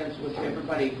 seconds, which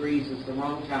everybody agrees is the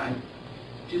wrong time,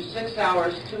 to 6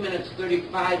 hours, 2 minutes,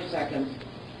 35 seconds,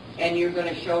 and you're going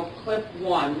to show clip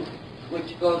 1,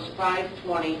 which goes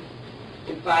 5:20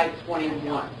 to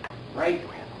 5:21, right?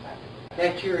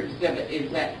 That's your exhibit, is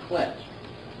that clip?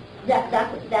 That's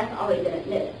already been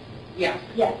admitted. Yes.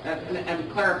 Yes, I'm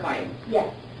clarifying.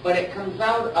 yes. But it comes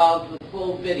out of the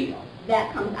full video.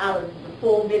 That comes out of the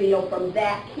full video from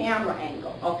that camera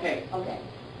angle. Okay, Okay.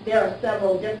 There are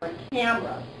several different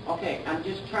cameras. okay, I'm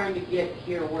just trying to get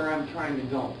here where I'm trying to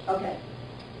go. Okay.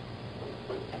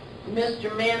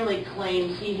 Mr. Manley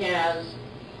claims he has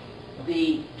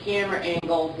the camera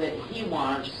angle that he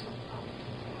wants.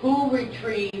 Who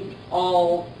retrieved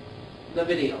all the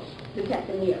videos?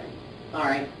 Detective Nearing. All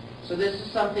right, so this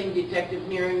is something Detective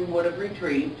Nearing would have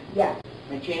retrieved. Yes,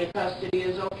 My chain of custody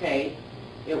is okay.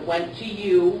 It went to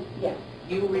you. yes.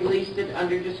 You released it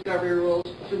under discovery rules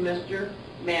to Mr.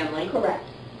 Manley. Correct.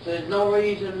 So there's no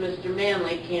reason Mr.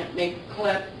 Manley can't make a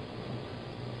clip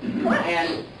Correct.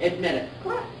 and admit it.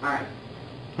 Correct. All right.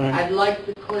 All right. I'd like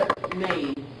the clip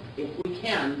made, if we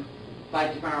can, by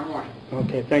tomorrow morning.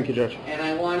 Okay, thank you, Judge. And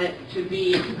I want it to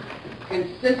be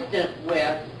consistent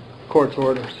with Court's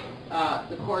orders.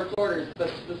 the court's orders, but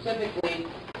specifically,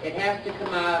 it has to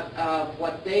come out of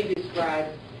what they describe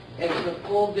as the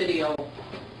full video,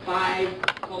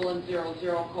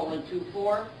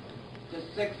 5:00:24 to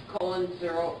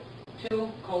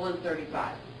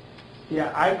 6:02:35.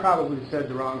 Yeah, I probably said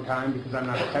the wrong time because I'm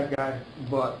not a tech guy,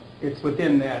 but it's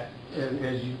within that,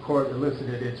 as you court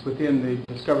elicited, it's within the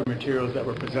discovered materials that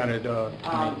were presented to me.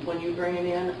 When you bring it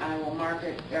in, I will mark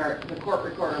it, or the court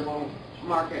recorder will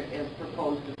mark it as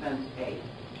proposed defense A.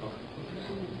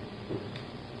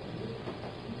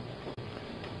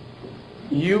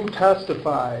 You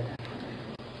testified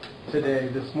today,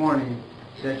 this morning,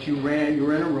 that you were in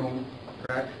a room,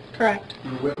 correct? Correct.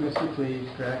 You were with Mr. Cleaves,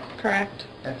 correct? Correct.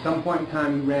 At some point in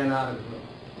time, you ran out of the room.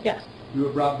 Yes. You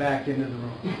were brought back into the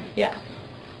room. Yes.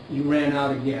 You ran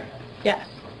out again. Yes.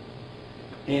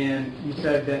 And you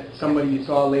said that you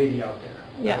saw a lady out there.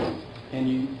 Yes. And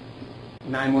you,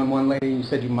 911 lady, you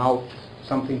said you mouthed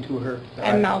something to her?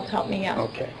 And mouth helped me, yes.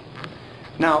 Okay.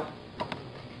 Now,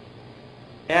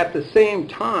 at the same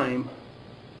time,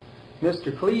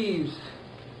 Mr. Cleaves,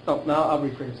 now I'll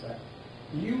rephrase that.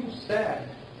 You said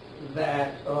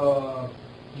that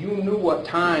you knew what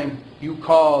time you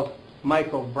called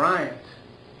Michael Bryant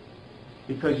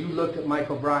because you looked at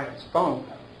Michael Bryant's phone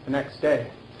the next day.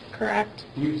 Correct.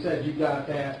 You said you got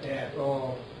that at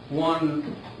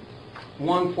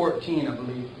 1:14, I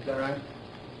believe. Is that right?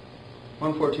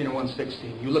 1:14 or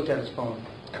 1:16. You looked at his phone.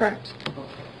 Correct.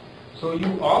 So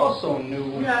you also knew...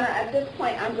 Your Honor, at this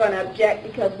point, I'm going to object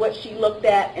because what she looked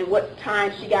at and what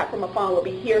time she got from a phone will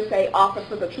be hearsay offered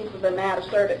for the truth of the matter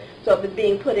asserted. So if it's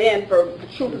being put in for the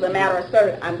truth of the matter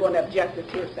asserted, I'm going to object to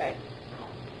hearsay.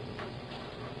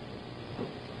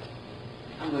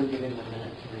 I'm going to give him a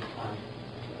minute to respond.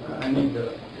 I need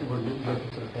to look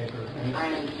at the paper.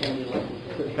 I understand you looking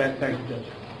for it. Thank you, Judge.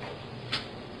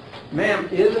 Ma'am,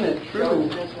 isn't it true...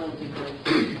 Ms. Lindsay,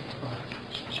 please.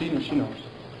 She knows.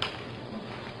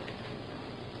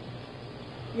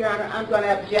 Your Honor, I'm going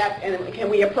to object, and can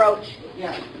we approach?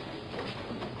 Yes.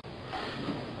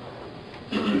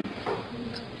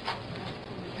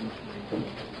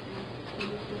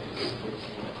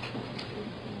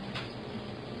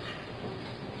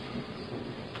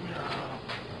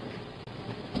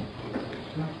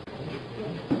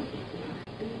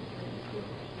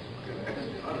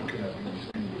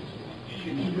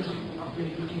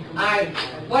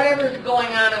 Whatever's going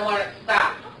on, I want it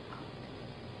stopped.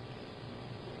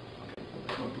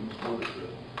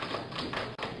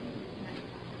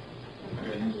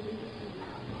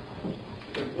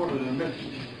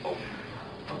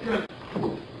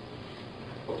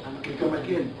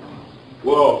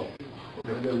 Whoa.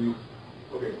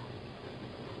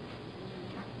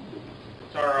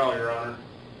 Tarrell, Your Honor.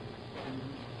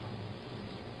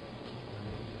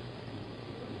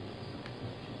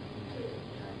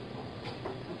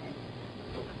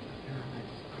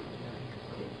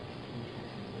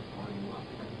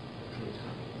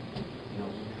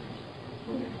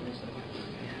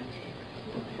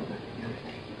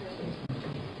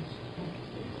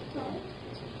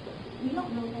 We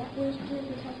don't know that. Where's the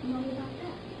testimony about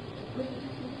that? Where's the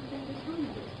testimony about that testimony?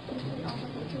 Where's the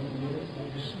testimony about that?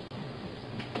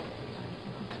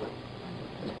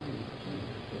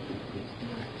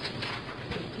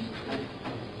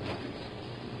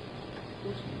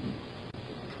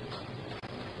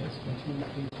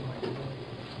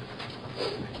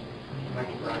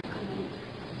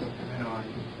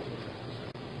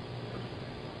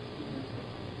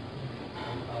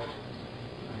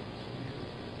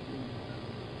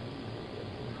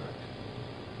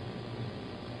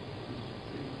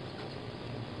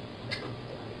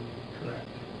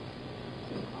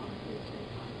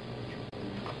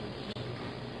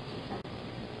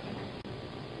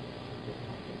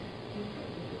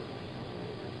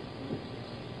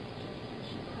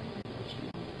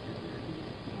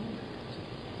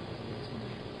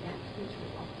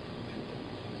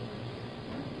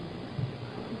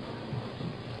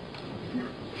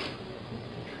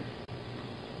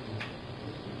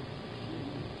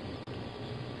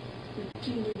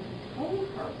 She told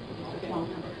her the phone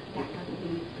number. That doesn't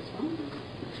mean it's the phone number.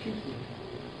 Excuse me.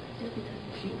 Just because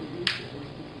she believes it was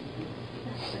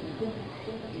that's a good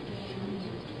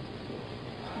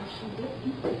she did.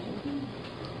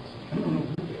 I don't know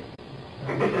who did.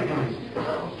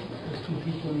 There's two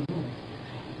people in the room.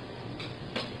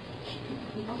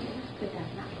 But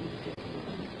that's not good.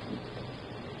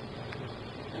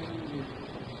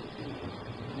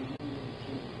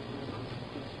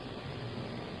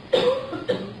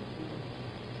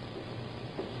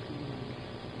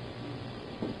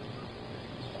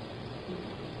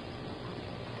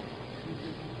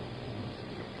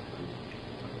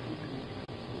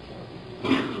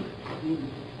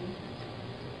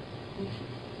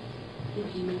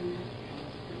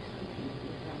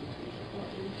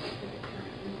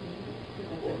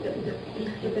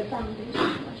 The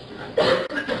foundation question.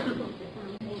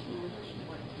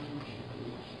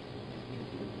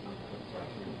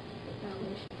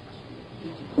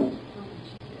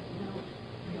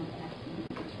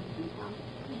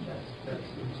 That's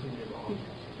completely wrong.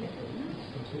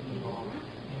 It's completely wrong.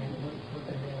 And what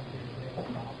they have is they have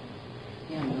a problem.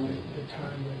 The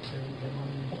time that they're on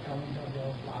Ellen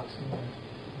Dugdale's boxing and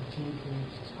Mateen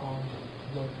Cleaves is calling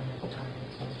the boyfriend at the time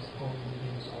that says it's going to be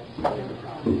assaulted. They have a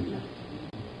problem.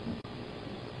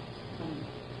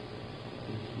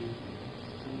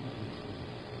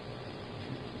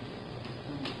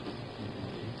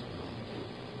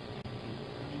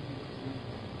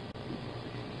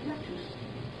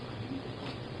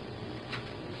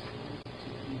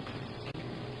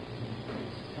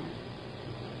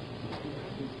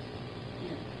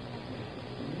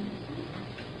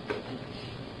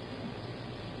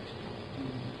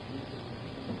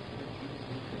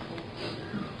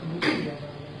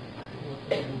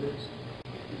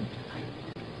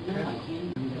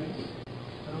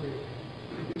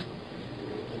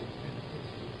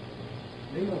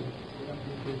 They know it's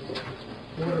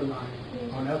borderline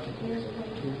unethical.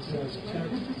 It says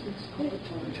text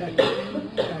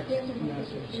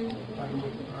message by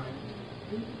Law&Crime.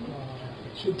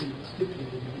 It should be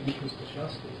stipulated in the interest of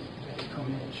justice that you come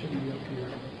in. It shouldn't be up here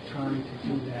trying to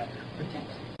do that.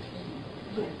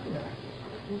 Yeah.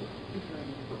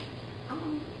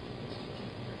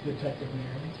 Detective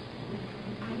Mary.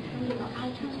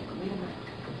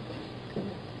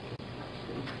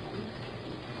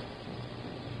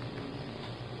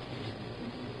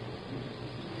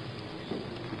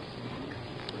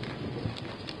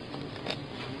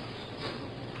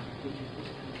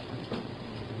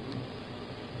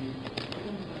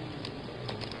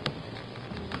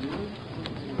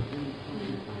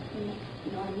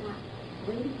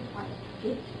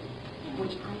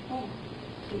 Which I have.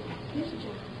 It's his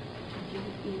job to give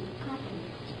it in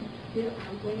confidence. There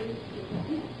are ways to get it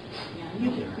in.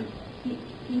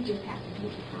 He just has to do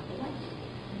it the proper way.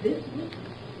 This witness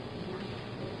is not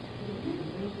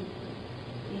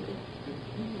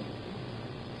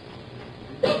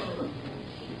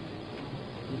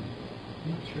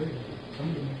I'm sure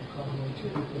somebody made a call when two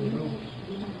people in the room.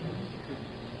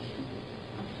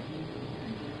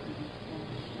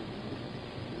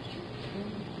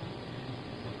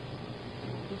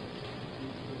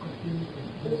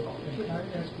 I'm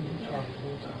asking you to talk the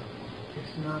whole time.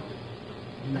 It's not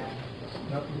math. It's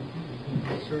nothing you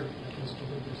can assert that Mr.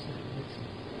 Davis said. It's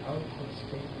out-of-court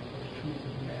statement of truth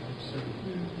of the matter asserted.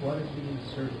 What is being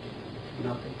asserted?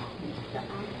 Nothing. The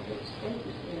out-of-court statement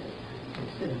is,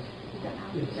 It says,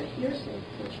 the hearsay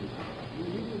portion of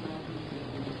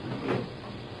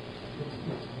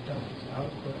it's done. It's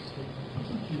out-of-court statement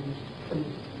of accused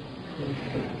truth of the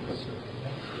matter asserted.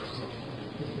 That's what it says.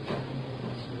 This is not an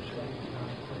assertion. It's an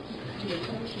out-of-court statement. the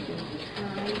assertion is the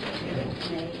time that it was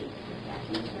made, that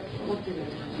assertion. What did it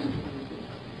mean?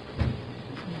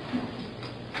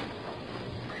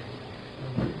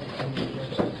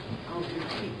 I'll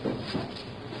repeat.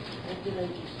 What did I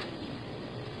just say?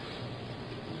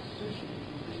 Assertion.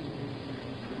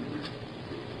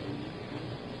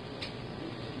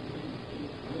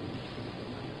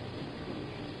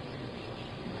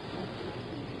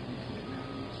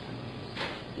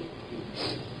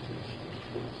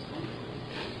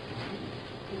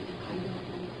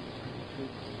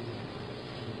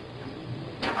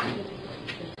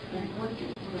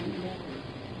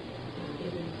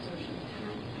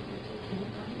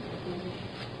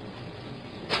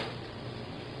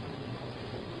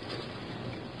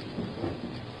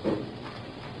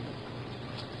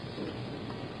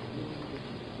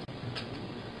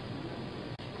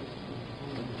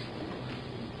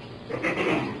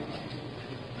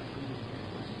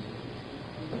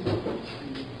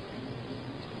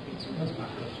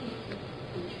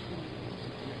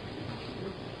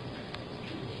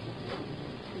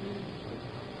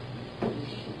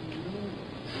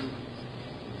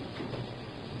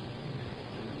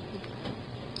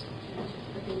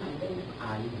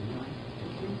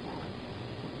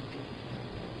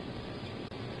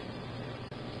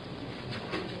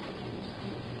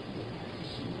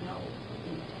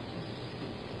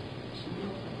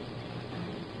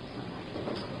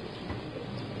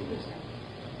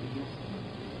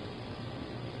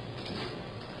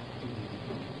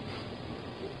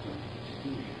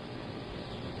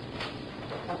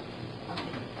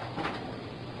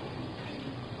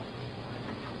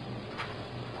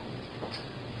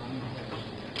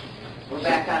 We're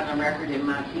back on the record in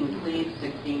Mateen Cleaves,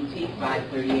 16T,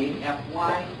 538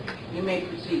 FY. You may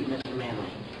proceed, Mr. Manley.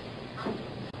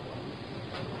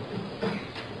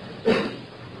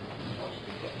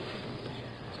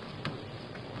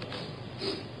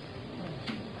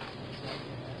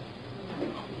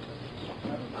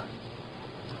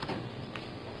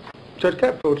 Judge, can I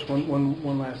approach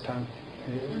one last time?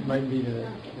 It might be the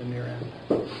near end.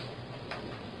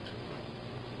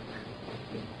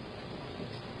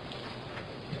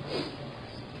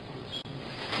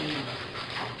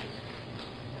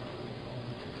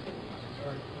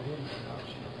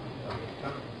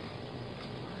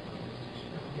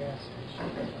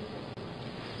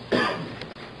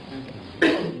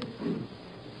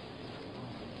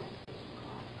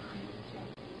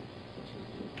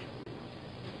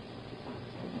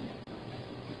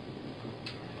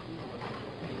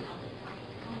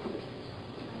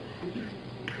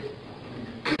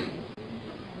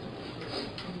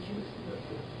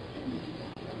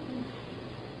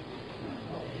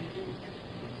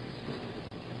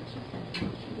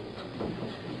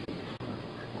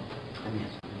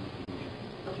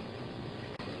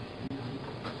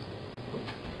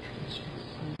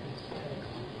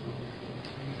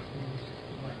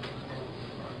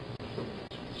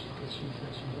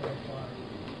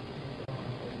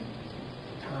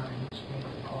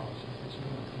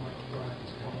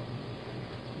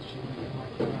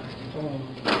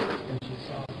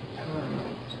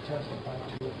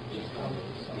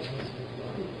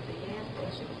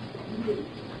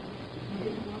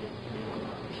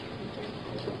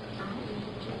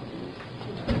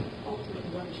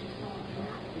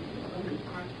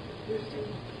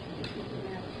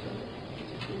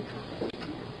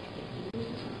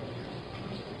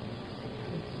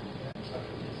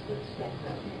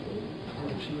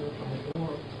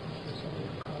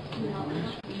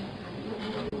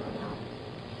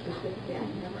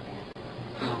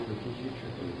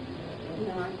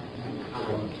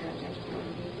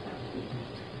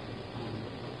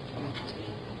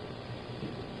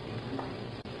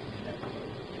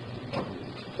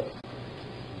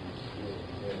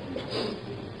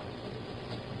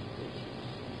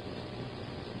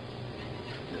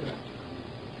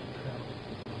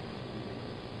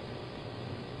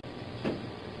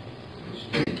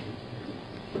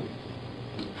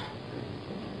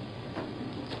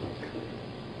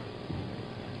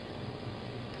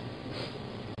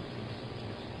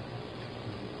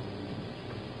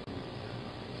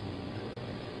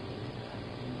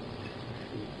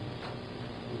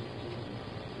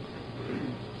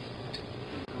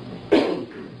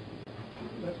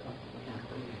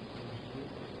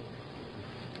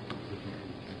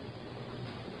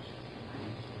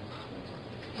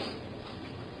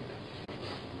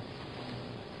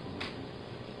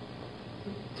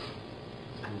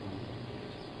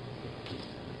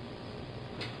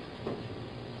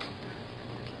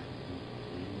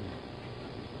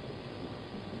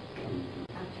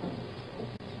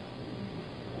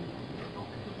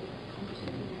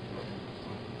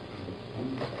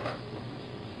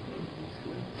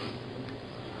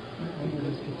 I'm going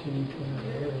to continue to another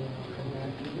area and I'll come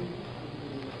back to you.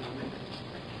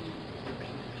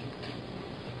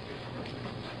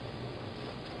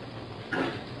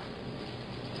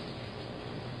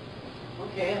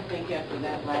 Okay, I think after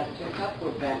that last checkup,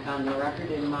 we're back on the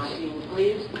record in Mateen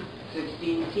Cleaves,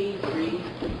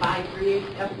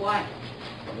 16T3538FY.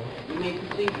 You may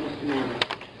proceed, Mr. Manley.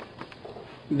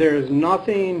 There is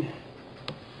nothing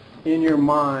in your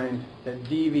mind that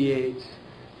deviates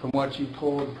from what you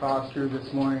told the prosecutor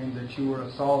this morning, that you were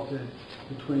assaulted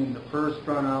between the first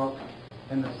run out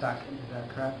and the second. Is that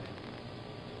correct?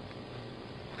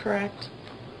 Correct.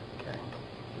 Okay.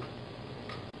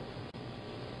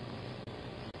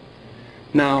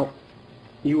 Now,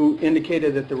 you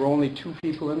indicated that there were only 2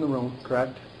 people in the room,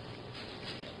 correct?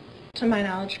 To my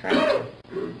knowledge, correct.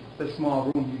 The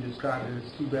small room you described it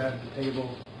as 2 beds, a table,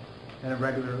 and a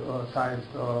regular sized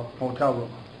hotel room.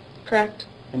 Correct.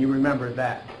 And you remember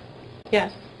that?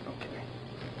 Yes. Okay.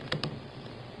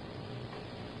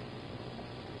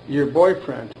 Your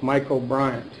boyfriend, Michael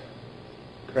Bryant,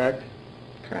 correct?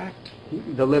 Correct.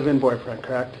 The live-in boyfriend,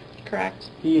 correct? Correct.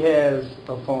 He has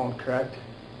a phone, correct?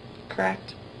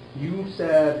 Correct. You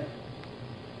said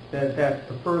that that's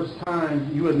the first time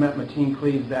you had met Mateen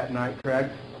Cleaves that night,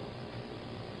 correct?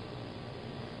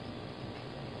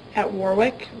 At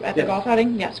Warwick, at the Yes. golf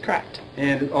outing? Yes, correct.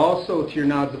 And also, to your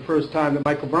knowledge, the first time that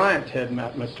Michael Bryant had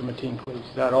met Mr. Mateen Cleaves.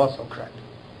 Is that also correct?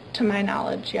 To my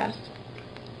knowledge, yes.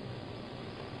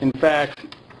 In fact,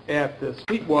 at the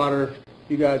Sweetwater,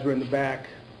 you guys were in the back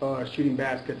shooting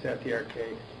baskets at the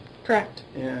arcade. Correct.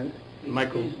 And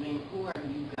Michael, Excuse me, who are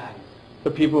you guys?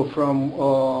 the people from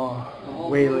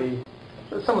Whaley,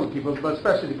 some of the people, but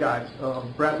especially the guys,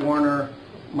 Brett Warner,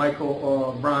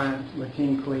 Michael Bryant,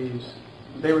 Mateen Cleaves,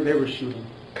 they were shooting.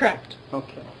 Correct.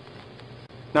 Okay.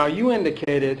 Now, you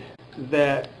indicated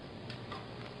that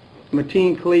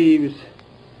Mateen Cleaves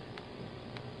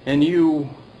and you,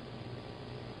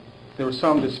 there was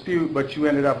some dispute, but you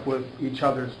ended up with each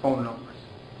other's phone numbers.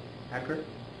 Accurate?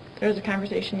 There was a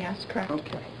conversation, yes, correct.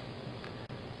 Okay.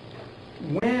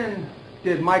 When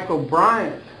did Michael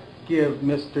Bryant give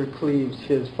Mr. Cleaves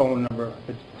his phone number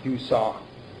that you saw?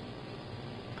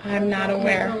 I'm not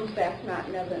aware. That's not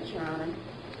in evidence, Your Honor.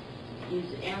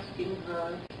 He's asking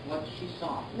her what she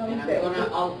saw. No, And he said-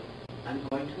 I'm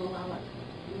going to allow it.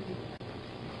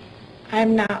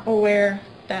 I'm not aware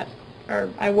that, or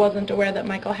I wasn't aware that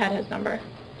Michael had his number.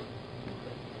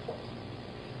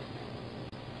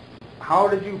 How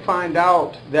did you find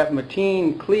out that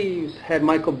Mateen Cleaves had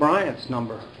Michael Bryant's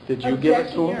number? Did you give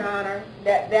it to Objection, Your him? Honor,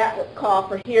 that would call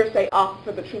for hearsay off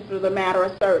for the truth of the matter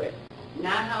asserted.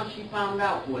 Not how she found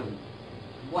out wouldn't.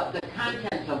 What the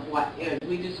contents of what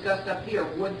we discussed up here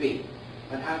would be,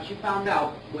 but how she found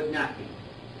out would not be.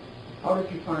 How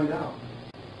did you find out?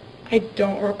 I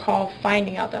don't recall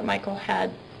finding out that Michael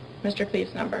had Mr.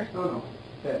 Cleaves' number. No,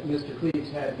 that Mr. Cleaves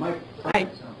had Michael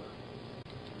Bryant's number.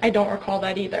 I don't recall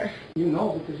that either. You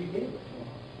know because you gave it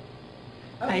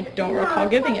to him. I don't recall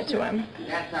giving it to him.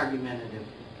 That's argumentative.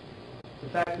 The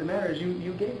fact of the matter is you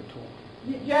gave it to him.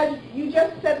 Judge, you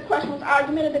just said the question was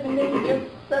argumentative, and then you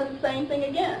just said the same thing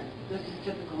again. This is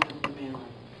typical of the man.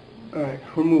 All right,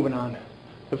 we're moving on.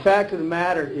 The fact of the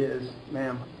matter is,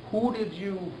 ma'am, who did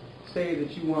you say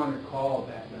that you wanted to call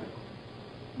that night?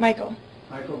 Michael,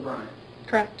 Michael Bryant.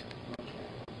 correct. Okay.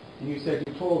 And you said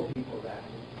you told people that,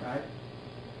 right?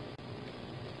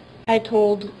 I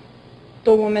told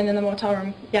the woman in the motel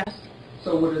room, yes.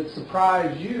 So would it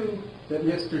surprise you that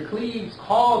Mr. Cleaves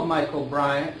called Michael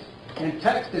Bryant and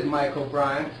texted Michael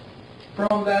Bryant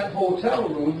from that hotel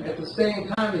room at the same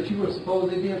time that you were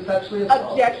supposedly being sexually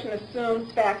assaulted? Objection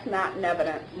assumes facts not in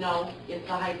evidence. No, it's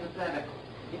a hypothetical.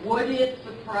 Would it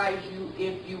surprise you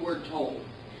if you were told?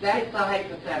 That's a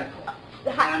hypothetical.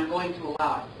 And I'm going to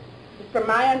allow it. From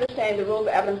my understanding, the rules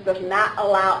of evidence does not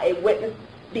allow a witness,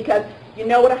 because you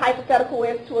know what a hypothetical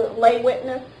is to a lay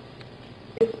witness?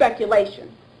 It's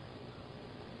speculation.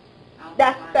 I'll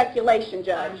That's define it. speculation,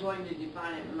 Judge. I'm going to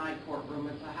define it in my courtroom.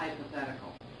 It's a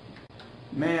hypothetical.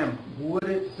 Ma'am, would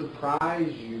it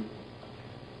surprise you,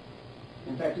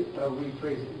 in fact, I'll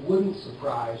rephrase it, wouldn't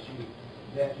surprise you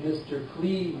that Mr.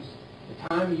 Cleaves, the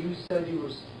time you said you were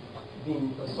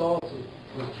being assaulted,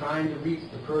 was trying to reach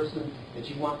the person that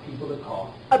you want people to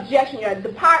call? Objection, Your Honor. The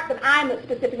part that I'm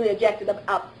specifically objected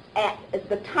at is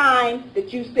the time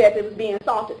that you said it was being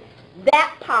assaulted.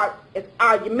 That part is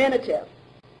argumentative.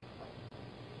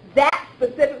 That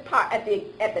specific part at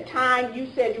the time you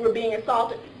said you were being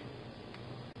assaulted,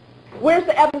 where's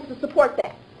the evidence to support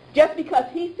that? Just because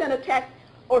he sent a text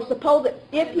or suppose that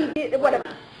if he did, whatever.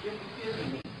 You're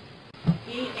confusing me.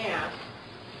 He asked,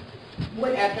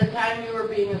 at the time you were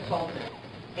being being assaulted.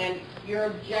 And you're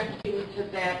objecting to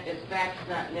that as facts,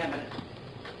 not in evidence.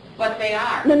 But they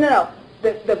are. No.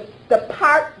 The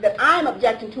part that I'm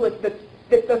objecting to is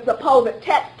that the supposed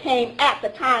text came at the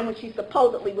time when she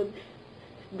supposedly was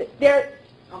there.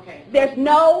 Okay. There's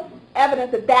no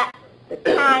evidence that the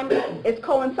time is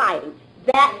coinciding.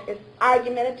 That is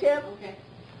argumentative. Okay.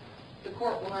 The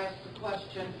court will ask the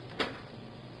question.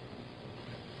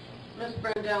 Ms.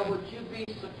 Brendel, would you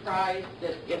be surprised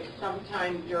that if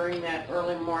sometime during that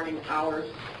early morning hours,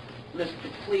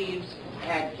 Mr. Cleaves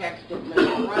had texted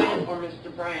Mr. Bryant or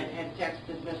Mr. Bryant had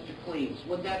texted Mr. Cleaves?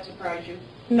 Would that surprise you?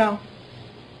 No.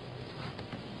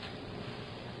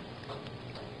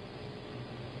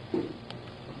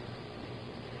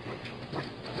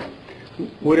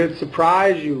 Would it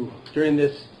surprise you during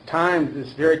this time,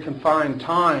 this very confined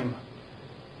time,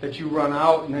 that you run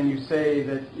out and then you say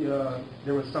that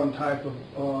there was some type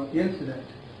of incident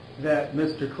that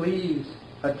Mr. Cleaves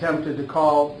attempted to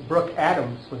call Brooke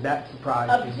Adams? Would that surprise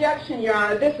you? Objection, Your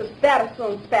Honor. That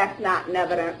assumes facts, not in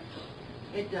evidence.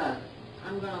 It does.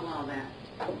 I'm going to allow that.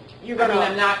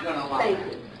 I'm not going to allow Thank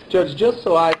that. you. Judge, just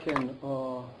so I can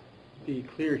be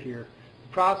clear here,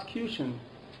 the prosecution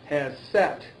has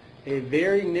set a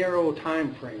very narrow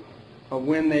time frame of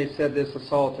when they said this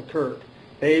assault occurred.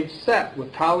 They've set,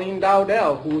 with Colleen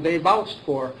Dowdell, who they vouched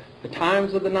for, the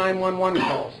times of the 911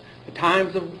 calls, the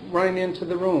times of running into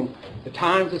the room, the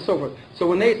times and so forth. So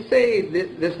when they say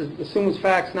this assumes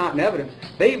facts, not in evidence,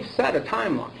 they've set a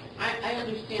timeline. I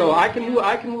understand. So I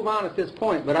can move on at this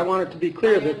point, but I want it to be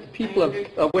clear that the people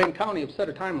of Wayne County have set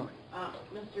a timeline.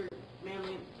 Mr.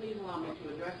 Manley, please allow me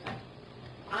to address that.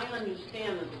 I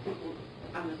understand that the people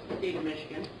on the state of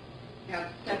Michigan have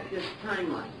set this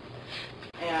timeline.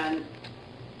 And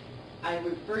I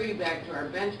refer you back to our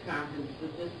bench conference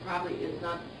that this probably is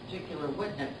not a particular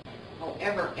witness.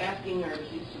 However, asking her if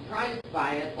she's surprised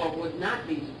by it or would not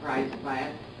be surprised by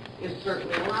it is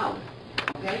certainly allowed.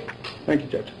 Okay? Thank you,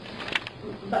 Judge.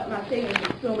 But my thing is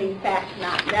assuming facts,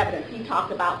 not in evidence. He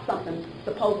talked about something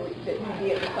supposedly that he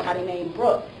did with somebody named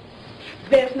Brooke.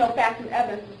 There's no facts and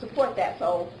evidence to support that.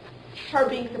 So her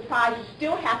being surprised, you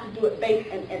still have to do it based,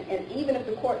 and even if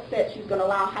the court said she's going to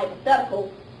allow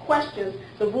hypothetical questions,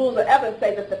 the rules of evidence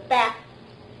say that the facts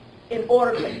in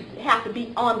order to have to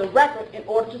be on the record in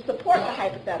order to support the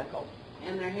hypothetical.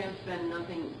 And there has been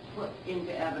nothing put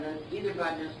into evidence, either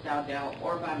by Ms. Dowdell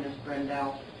or by Ms.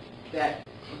 Brendel, that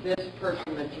this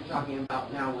person that you're talking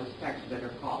about now was texted or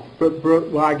called.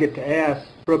 Well, I get to ask,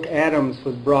 Brooke Adams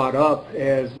was brought up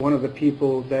as one of the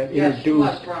people that Yes, introduced. she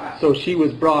was brought up. So she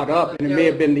was brought up, and it may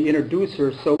have been the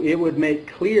introducer, so it would make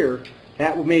clear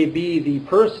that may be the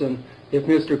person, if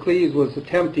Mr. Cleaves was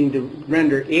attempting to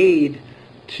render aid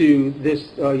to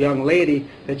this young lady,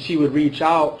 that she would reach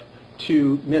out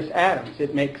to Miss Adams.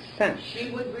 It makes sense.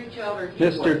 She would reach out or he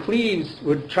Mr. would? Cleaves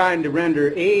would trying to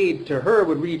render aid to her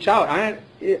would reach out.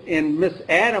 And Miss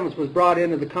Adams was brought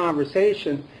into the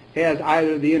conversation as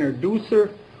either the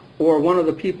introducer or one of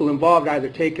the people involved, either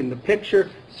taking the picture,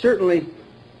 certainly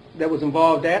that was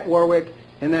involved at Warwick,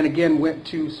 and then again went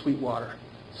to Sweetwater.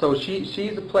 So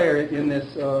she's a player in this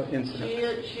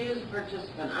incident. She is a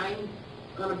participant. I'm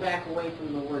going to back away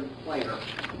from the word player.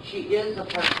 She is a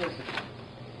participant.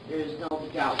 There is no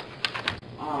doubt.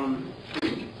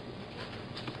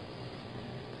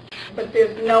 But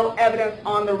there's no evidence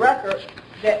on the record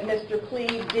that Mr.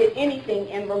 Cleaves did anything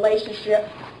in relationship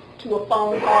to a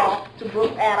phone call to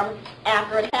Brooke Adams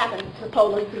after it happened,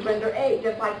 supposedly to render aid,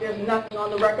 just like there's nothing on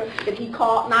the record that he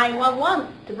called 911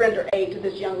 to render aid to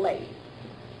this young lady.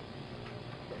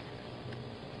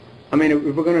 I mean, if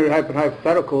we're going to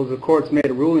hypotheticals, the court's made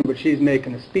a ruling, but she's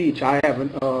making a speech. I have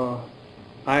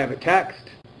a text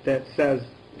that says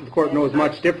the court knows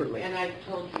much differently. And I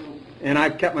told you. And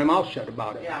I've kept my mouth shut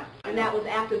about it. Yeah. And that was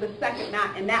after the second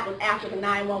night, and that was after the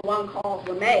 911 calls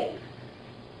were made.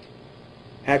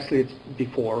 Actually, it's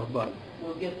before, but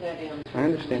We'll get that in. I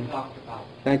understand. We talked about.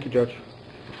 Thank you, Judge.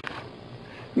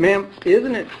 Ma'am,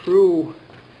 isn't it true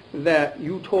that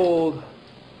you told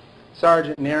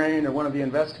Sergeant Narian or one of the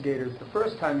investigators the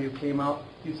first time you came out,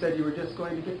 you said you were just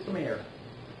going to get some air?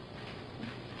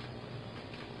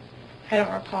 I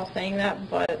don't recall saying that,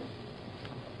 but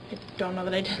I don't know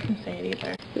that I didn't say it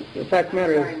either. The fact of the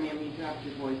matter Sorry, is, ma'am, you dropped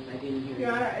your voice. I didn't hear you.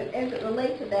 Your Honor, as it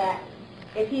relates to that,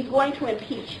 if he's going to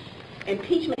impeach,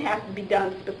 impeachment has to be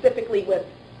done specifically with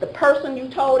the person you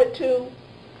told it to,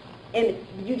 and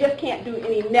you just can't do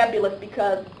any nebulous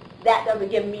because that doesn't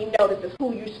give me notice as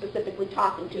who you're specifically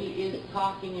talking to. He is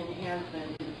talking and has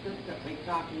been consistently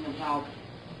talking about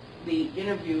the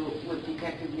interview with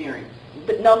Detective Nearing.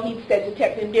 But no, he said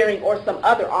Detective Deering or some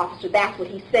other officer. That's what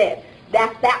he said.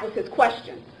 That was his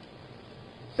question.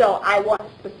 So I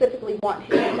specifically want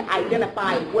him to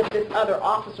identify what this other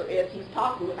officer is he's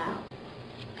talking about.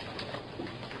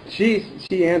 She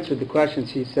answered the question.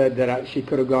 She said that she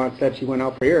could have gone and said she went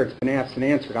out for air. It's been asked and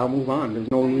answered. I'll move on.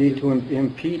 There's no need to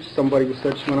impeach somebody who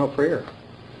said she went out for air.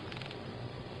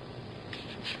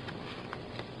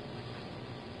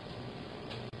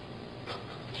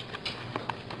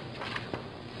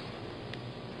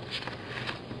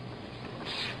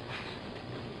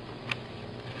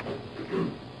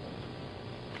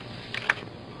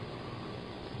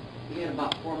 You had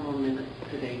about 4 more minutes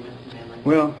today, Mr. Manley.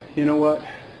 Well, you know what?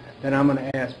 Then I'm going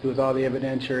to ask, with all the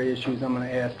evidentiary issues, I'm going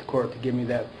to ask the court to give me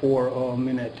that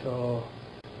 4-minute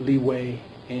leeway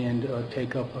and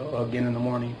take up again in the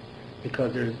morning,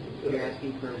 because there's... You're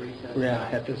asking for a recess? Yeah,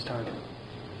 at this time.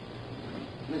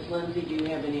 Ms. Lindsay, do you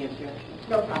have any objections?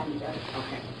 No problem, Judge.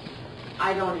 Okay.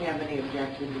 I don't have any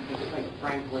objections because, quite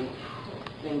frankly,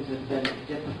 things have been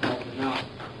difficult enough.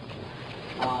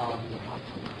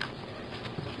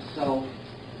 So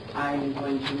I'm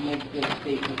going to make this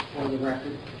statement for the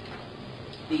record.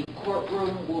 The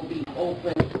courtroom will be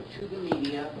open to the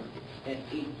media at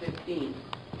 8:15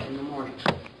 in the morning.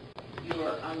 You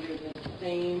are under the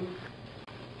same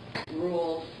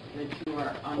rules that you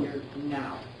are under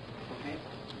now, okay?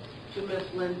 To Ms.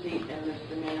 Lindsay and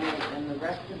Mr. Manley and the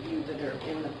rest of you that are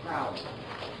in the crowd,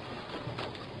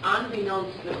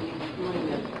 unbeknownst that we've been doing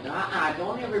this,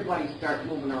 don't everybody start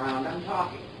moving around, I'm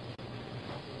talking.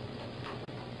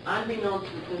 Unbeknownst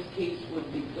that this case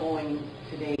would be going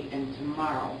today and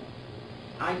tomorrow,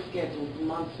 I scheduled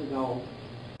months ago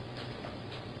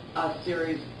a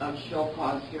series of show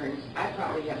cause hearings. I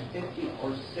probably have 50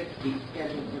 or 60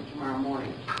 scheduled for tomorrow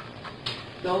morning.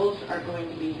 Those are going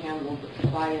to be handled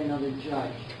by another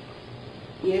judge.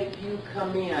 If you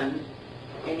come in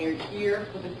and you're here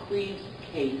for the Cleaves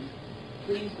case,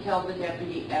 please tell the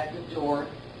deputy at the door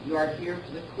you are here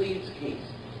for the Cleaves case,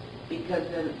 because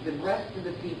then the rest of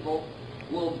the people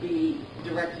will be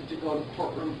directed to go to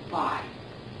courtroom 5.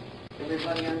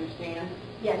 Everybody understand?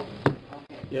 Yes.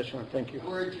 Okay. Yes, Your Honor. Thank you.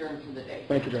 We're adjourned for the day.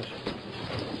 Thank you, Judge.